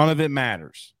 None of it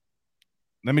matters.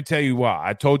 Let me tell you why.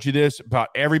 I told you this about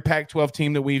every Pac-12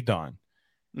 team that we've done.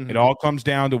 Mm-hmm. It all comes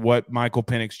down to what Michael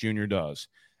Penix Jr. does.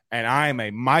 And I am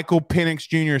a Michael Penix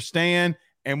Jr. stan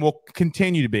and will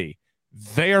continue to be.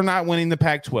 They are not winning the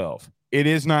Pac-12. It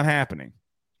is not happening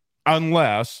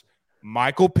unless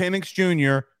Michael Penix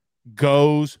Jr.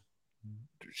 goes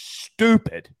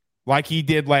stupid like he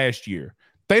did last year.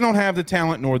 They don't have the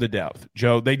talent nor the depth,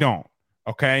 Joe. They don't,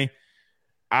 okay?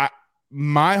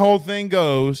 My whole thing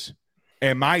goes,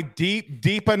 and my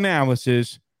deep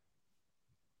analysis,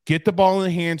 get the ball in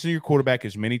the hands of your quarterback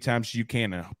as many times as you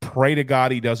can and pray to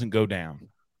God he doesn't go down.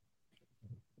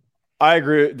 I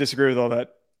disagree with all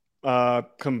that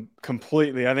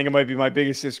completely. I think it might be my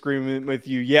biggest disagreement with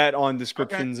you yet on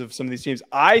descriptions of some of these teams.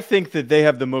 I think that they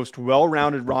have the most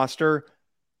well-rounded roster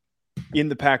in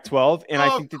the Pac-12, and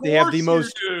I think that they have the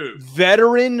most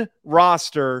veteran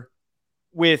roster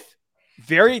with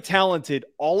very talented,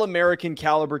 all-American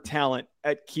caliber talent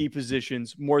at key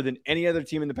positions more than any other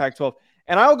team in the Pac-12.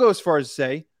 And I'll go as far as to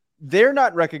say they're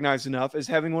not recognized enough as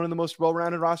having one of the most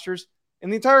well-rounded rosters in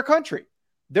the entire country.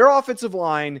 Their offensive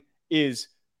line is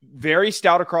very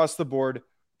stout across the board.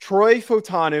 Troy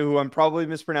Fotanu, who I'm probably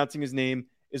mispronouncing his name,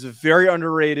 is a very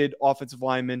underrated offensive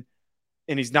lineman,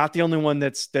 and he's not the only one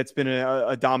that's been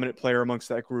a dominant player amongst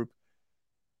that group.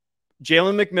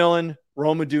 Jalen McMillan,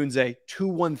 Rome Odunze, 2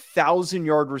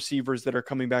 1,000-yard receivers that are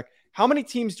coming back. How many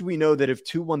teams do we know that have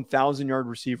 2 1,000-yard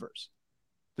receivers?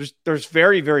 There's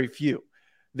very, very few.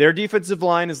 Their defensive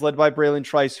line is led by Braylon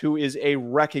Trice, who is a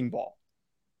wrecking ball.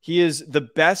 He is the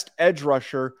best edge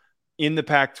rusher in the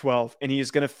Pac-12, and he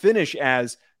is going to finish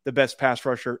as the best pass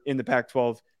rusher in the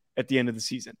Pac-12 at the end of the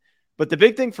season. But the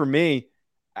big thing for me,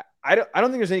 I don't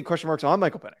think there's any question marks on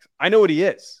Michael Penix. I know what he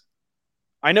is.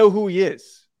 I know who he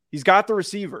is. He's got the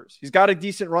receivers. He's got a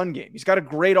decent run game. He's got a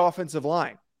great offensive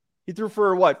line. He threw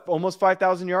for almost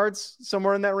 5,000 yards,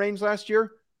 somewhere in that range last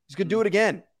year. He's going to do it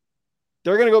again.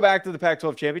 They're going to go back to the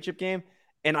Pac-12 championship game,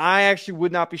 and I actually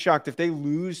would not be shocked if they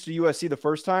lose to USC the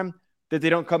first time that they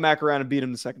don't come back around and beat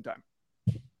them the second time.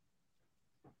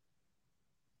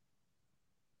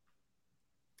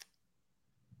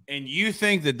 And you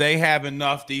think that they have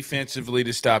enough defensively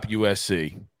to stop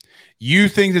USC? You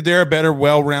think that they're a better,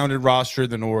 well-rounded roster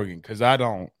than Oregon? Because I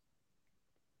don't.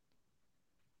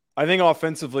 I think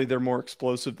offensively they're more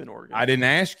explosive than Oregon. I didn't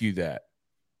ask you that.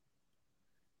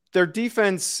 Their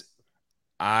defense,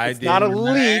 it's not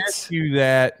elite. Ask you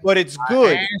that, but it's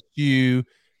good. I asked you,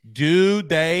 do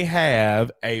they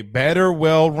have a better,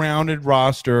 well-rounded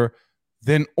roster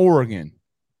than Oregon?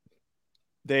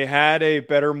 They had a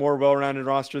better, more well-rounded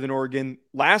roster than Oregon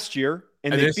last year,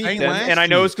 and they beat them. And I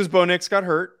know it's because Bo Nix got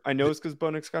hurt.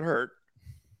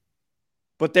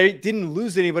 But they didn't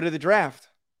lose anybody to the draft.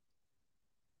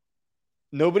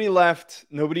 Nobody left.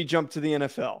 Nobody jumped to the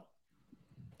NFL.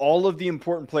 All of the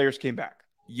important players came back.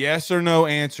 Yes or no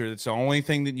answer. That's the only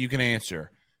thing that you can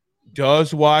answer.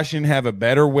 Does Washington have a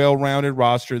better, well-rounded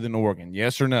roster than Oregon?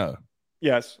 Yes or no?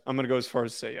 Yes. I'm going to go as far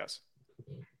as to say yes.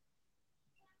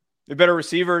 They're better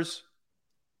receivers.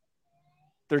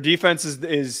 Their defense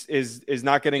is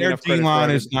not getting enough credit. Their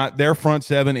D-line is not. Their front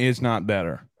seven is not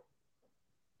better.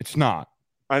 It's not.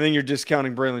 I think you're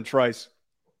discounting Braylon Trice.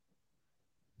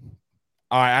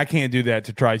 I can't do that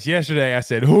to Trice. Yesterday I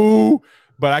said who,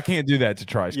 but I can't do that to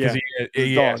Trice because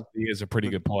he is a pretty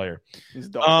good player. He's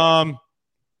dog.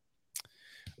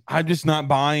 I'm just not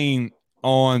buying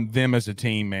on them as a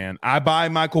team, man. I buy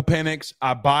Michael Penix.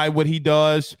 I buy what he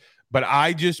does. But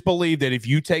I just believe that if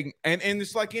you take – and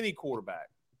it's like any quarterback,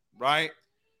 right?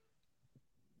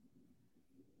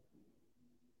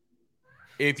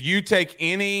 If you take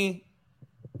any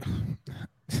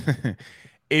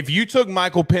 – if you took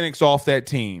Michael Penix off that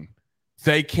team,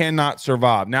 they cannot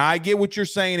survive. Now, I get what you're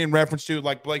saying in reference to,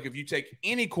 like, Blake, if you take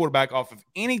any quarterback off of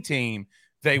any team,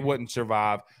 they wouldn't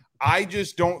survive. I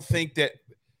just don't think that –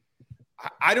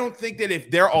 I don't think that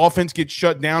if their offense gets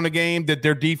shut down a game, that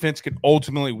their defense could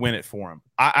ultimately win it for them.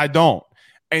 I don't.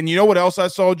 And you know what else I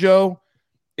saw, Joe?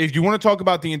 If you want to talk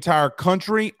about the entire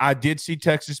country, I did see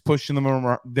Texas pushing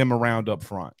them around up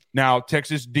front. Now,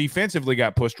 Texas defensively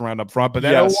got pushed around up front, but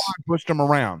that O-line pushed them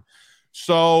around.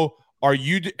 So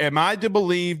Am I to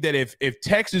believe that if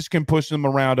Texas can push them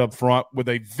around up front with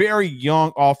a very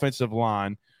young offensive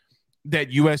line, that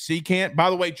USC can't? By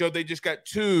the way, Joe, they just got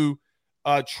 2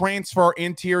 transfer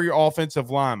interior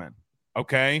offensive linemen.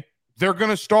 Okay, they're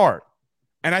going to start,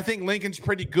 and I think Lincoln's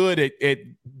pretty good at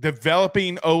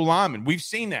developing O linemen. We've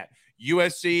seen that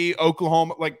USC,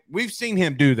 Oklahoma, like we've seen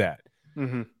him do that.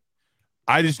 Mm-hmm.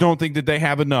 I just don't think that they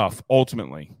have enough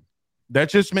ultimately.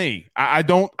 That's just me. I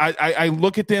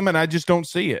look at them and I just don't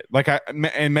see it.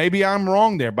 And maybe I'm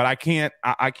wrong there, but I can't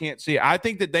see it. I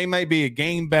think that they may be a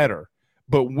game better,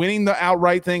 but winning the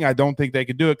outright thing, I don't think they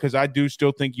could do it because I do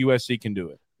still think USC can do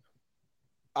it.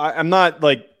 I'm not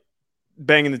like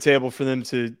banging the table for them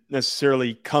to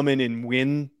necessarily come in and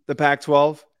win the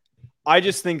Pac-12. I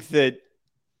just think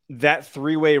that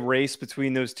three-way race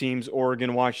between those teams,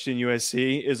 Oregon, Washington,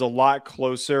 USC, is a lot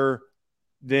closer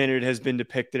than it has been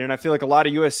depicted. And I feel like a lot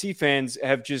of USC fans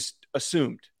have just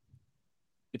assumed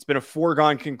it's been a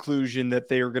foregone conclusion that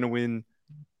they are going to win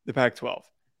the Pac-12.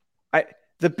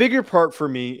 The bigger part for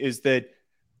me is that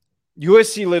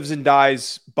USC lives and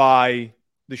dies by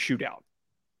the shootout.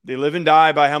 They live and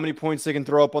die by how many points they can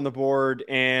throw up on the board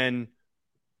and,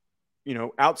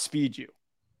 outspeed you.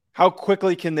 How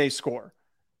quickly can they score?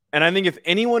 And I think if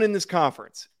anyone in this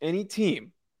conference, any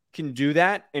team, can do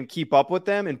that and keep up with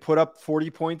them and put up 40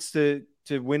 points to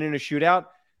win in a shootout,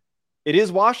 it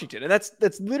is Washington. And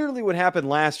that's literally what happened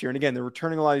last year. And again, they're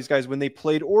returning a lot of these guys when they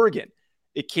played Oregon.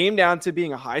 It came down to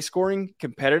being a high-scoring,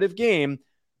 competitive game.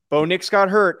 Bo Nix got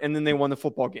hurt, and then they won the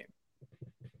football game.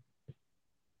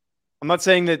 I'm not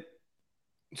saying that.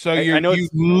 So you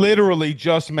literally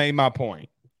just made my point.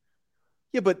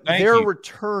 Yeah, but they're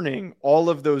returning all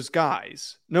of those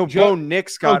guys. No, Bo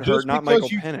Nix got hurt, not Michael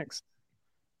Penix.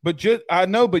 But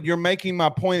you're making my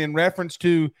point in reference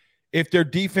to if their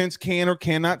defense can or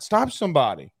cannot stop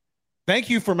somebody. Thank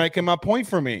you for making my point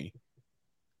for me.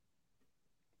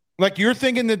 Like you're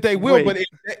thinking that they will, but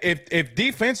if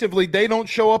defensively they don't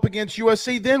show up against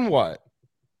USC, then what?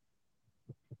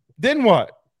 Then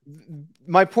what?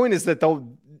 My point is that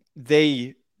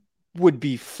they would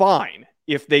be fine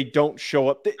if they don't show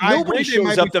up. Nobody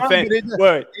shows up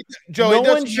defensively. No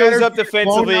one shows up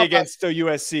defensively against the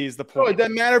USC is the point. It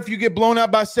doesn't matter if you get blown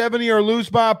out by 70 or lose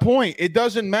by a point. It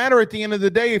doesn't matter at the end of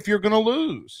the day if you're going to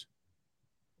lose.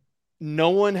 No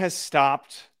one has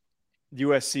stopped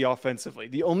USC offensively.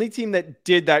 The only team that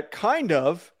did that kind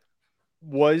of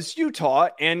was Utah,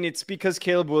 and it's because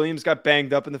Caleb Williams got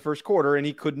banged up in the first quarter and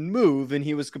he couldn't move and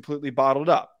he was completely bottled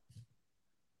up.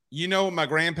 You know what my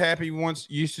grandpappy once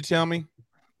used to tell me?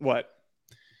 What?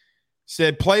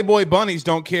 Said Playboy bunnies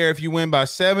don't care if you win by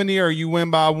 70 or you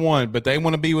win by 1, but they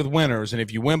want to be with winners. And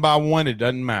if you win by 1, it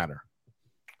doesn't matter.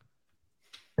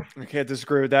 I can't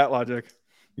disagree with that logic.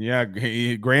 Yeah,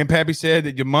 grandpappy said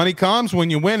that your money comes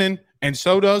when you're winning, and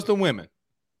so does the women.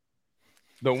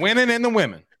 The winning and the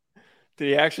women. Did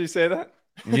he actually say that?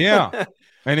 Yeah.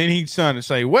 And then he'd son and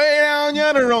say, way down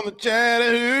yonder on the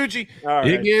Chattahoochee,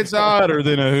 it gets hotter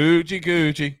than a hoochie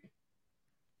coochie.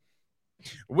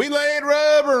 We laid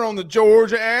rubber on the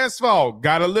Georgia asphalt.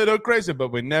 Got a little crazy,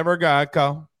 but we never got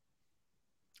caught.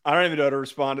 I don't even know how to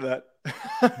respond to that.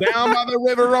 Down by the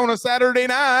river on a Saturday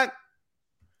night.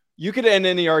 You could end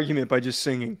any argument by just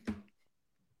singing.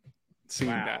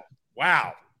 That.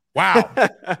 Wow. All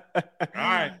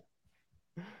right.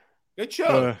 Good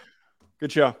show.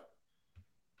 Good show. A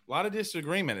lot of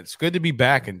disagreement. It's good to be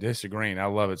back and disagreeing. I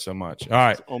love it so much. All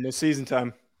right. It's almost season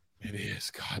time. It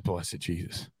is. God bless it,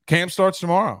 Jesus. Camp starts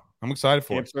tomorrow. I'm excited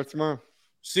for it. Camp starts tomorrow.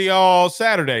 See y'all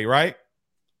Saturday, right?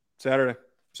 Saturday.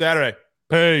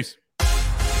 Peace.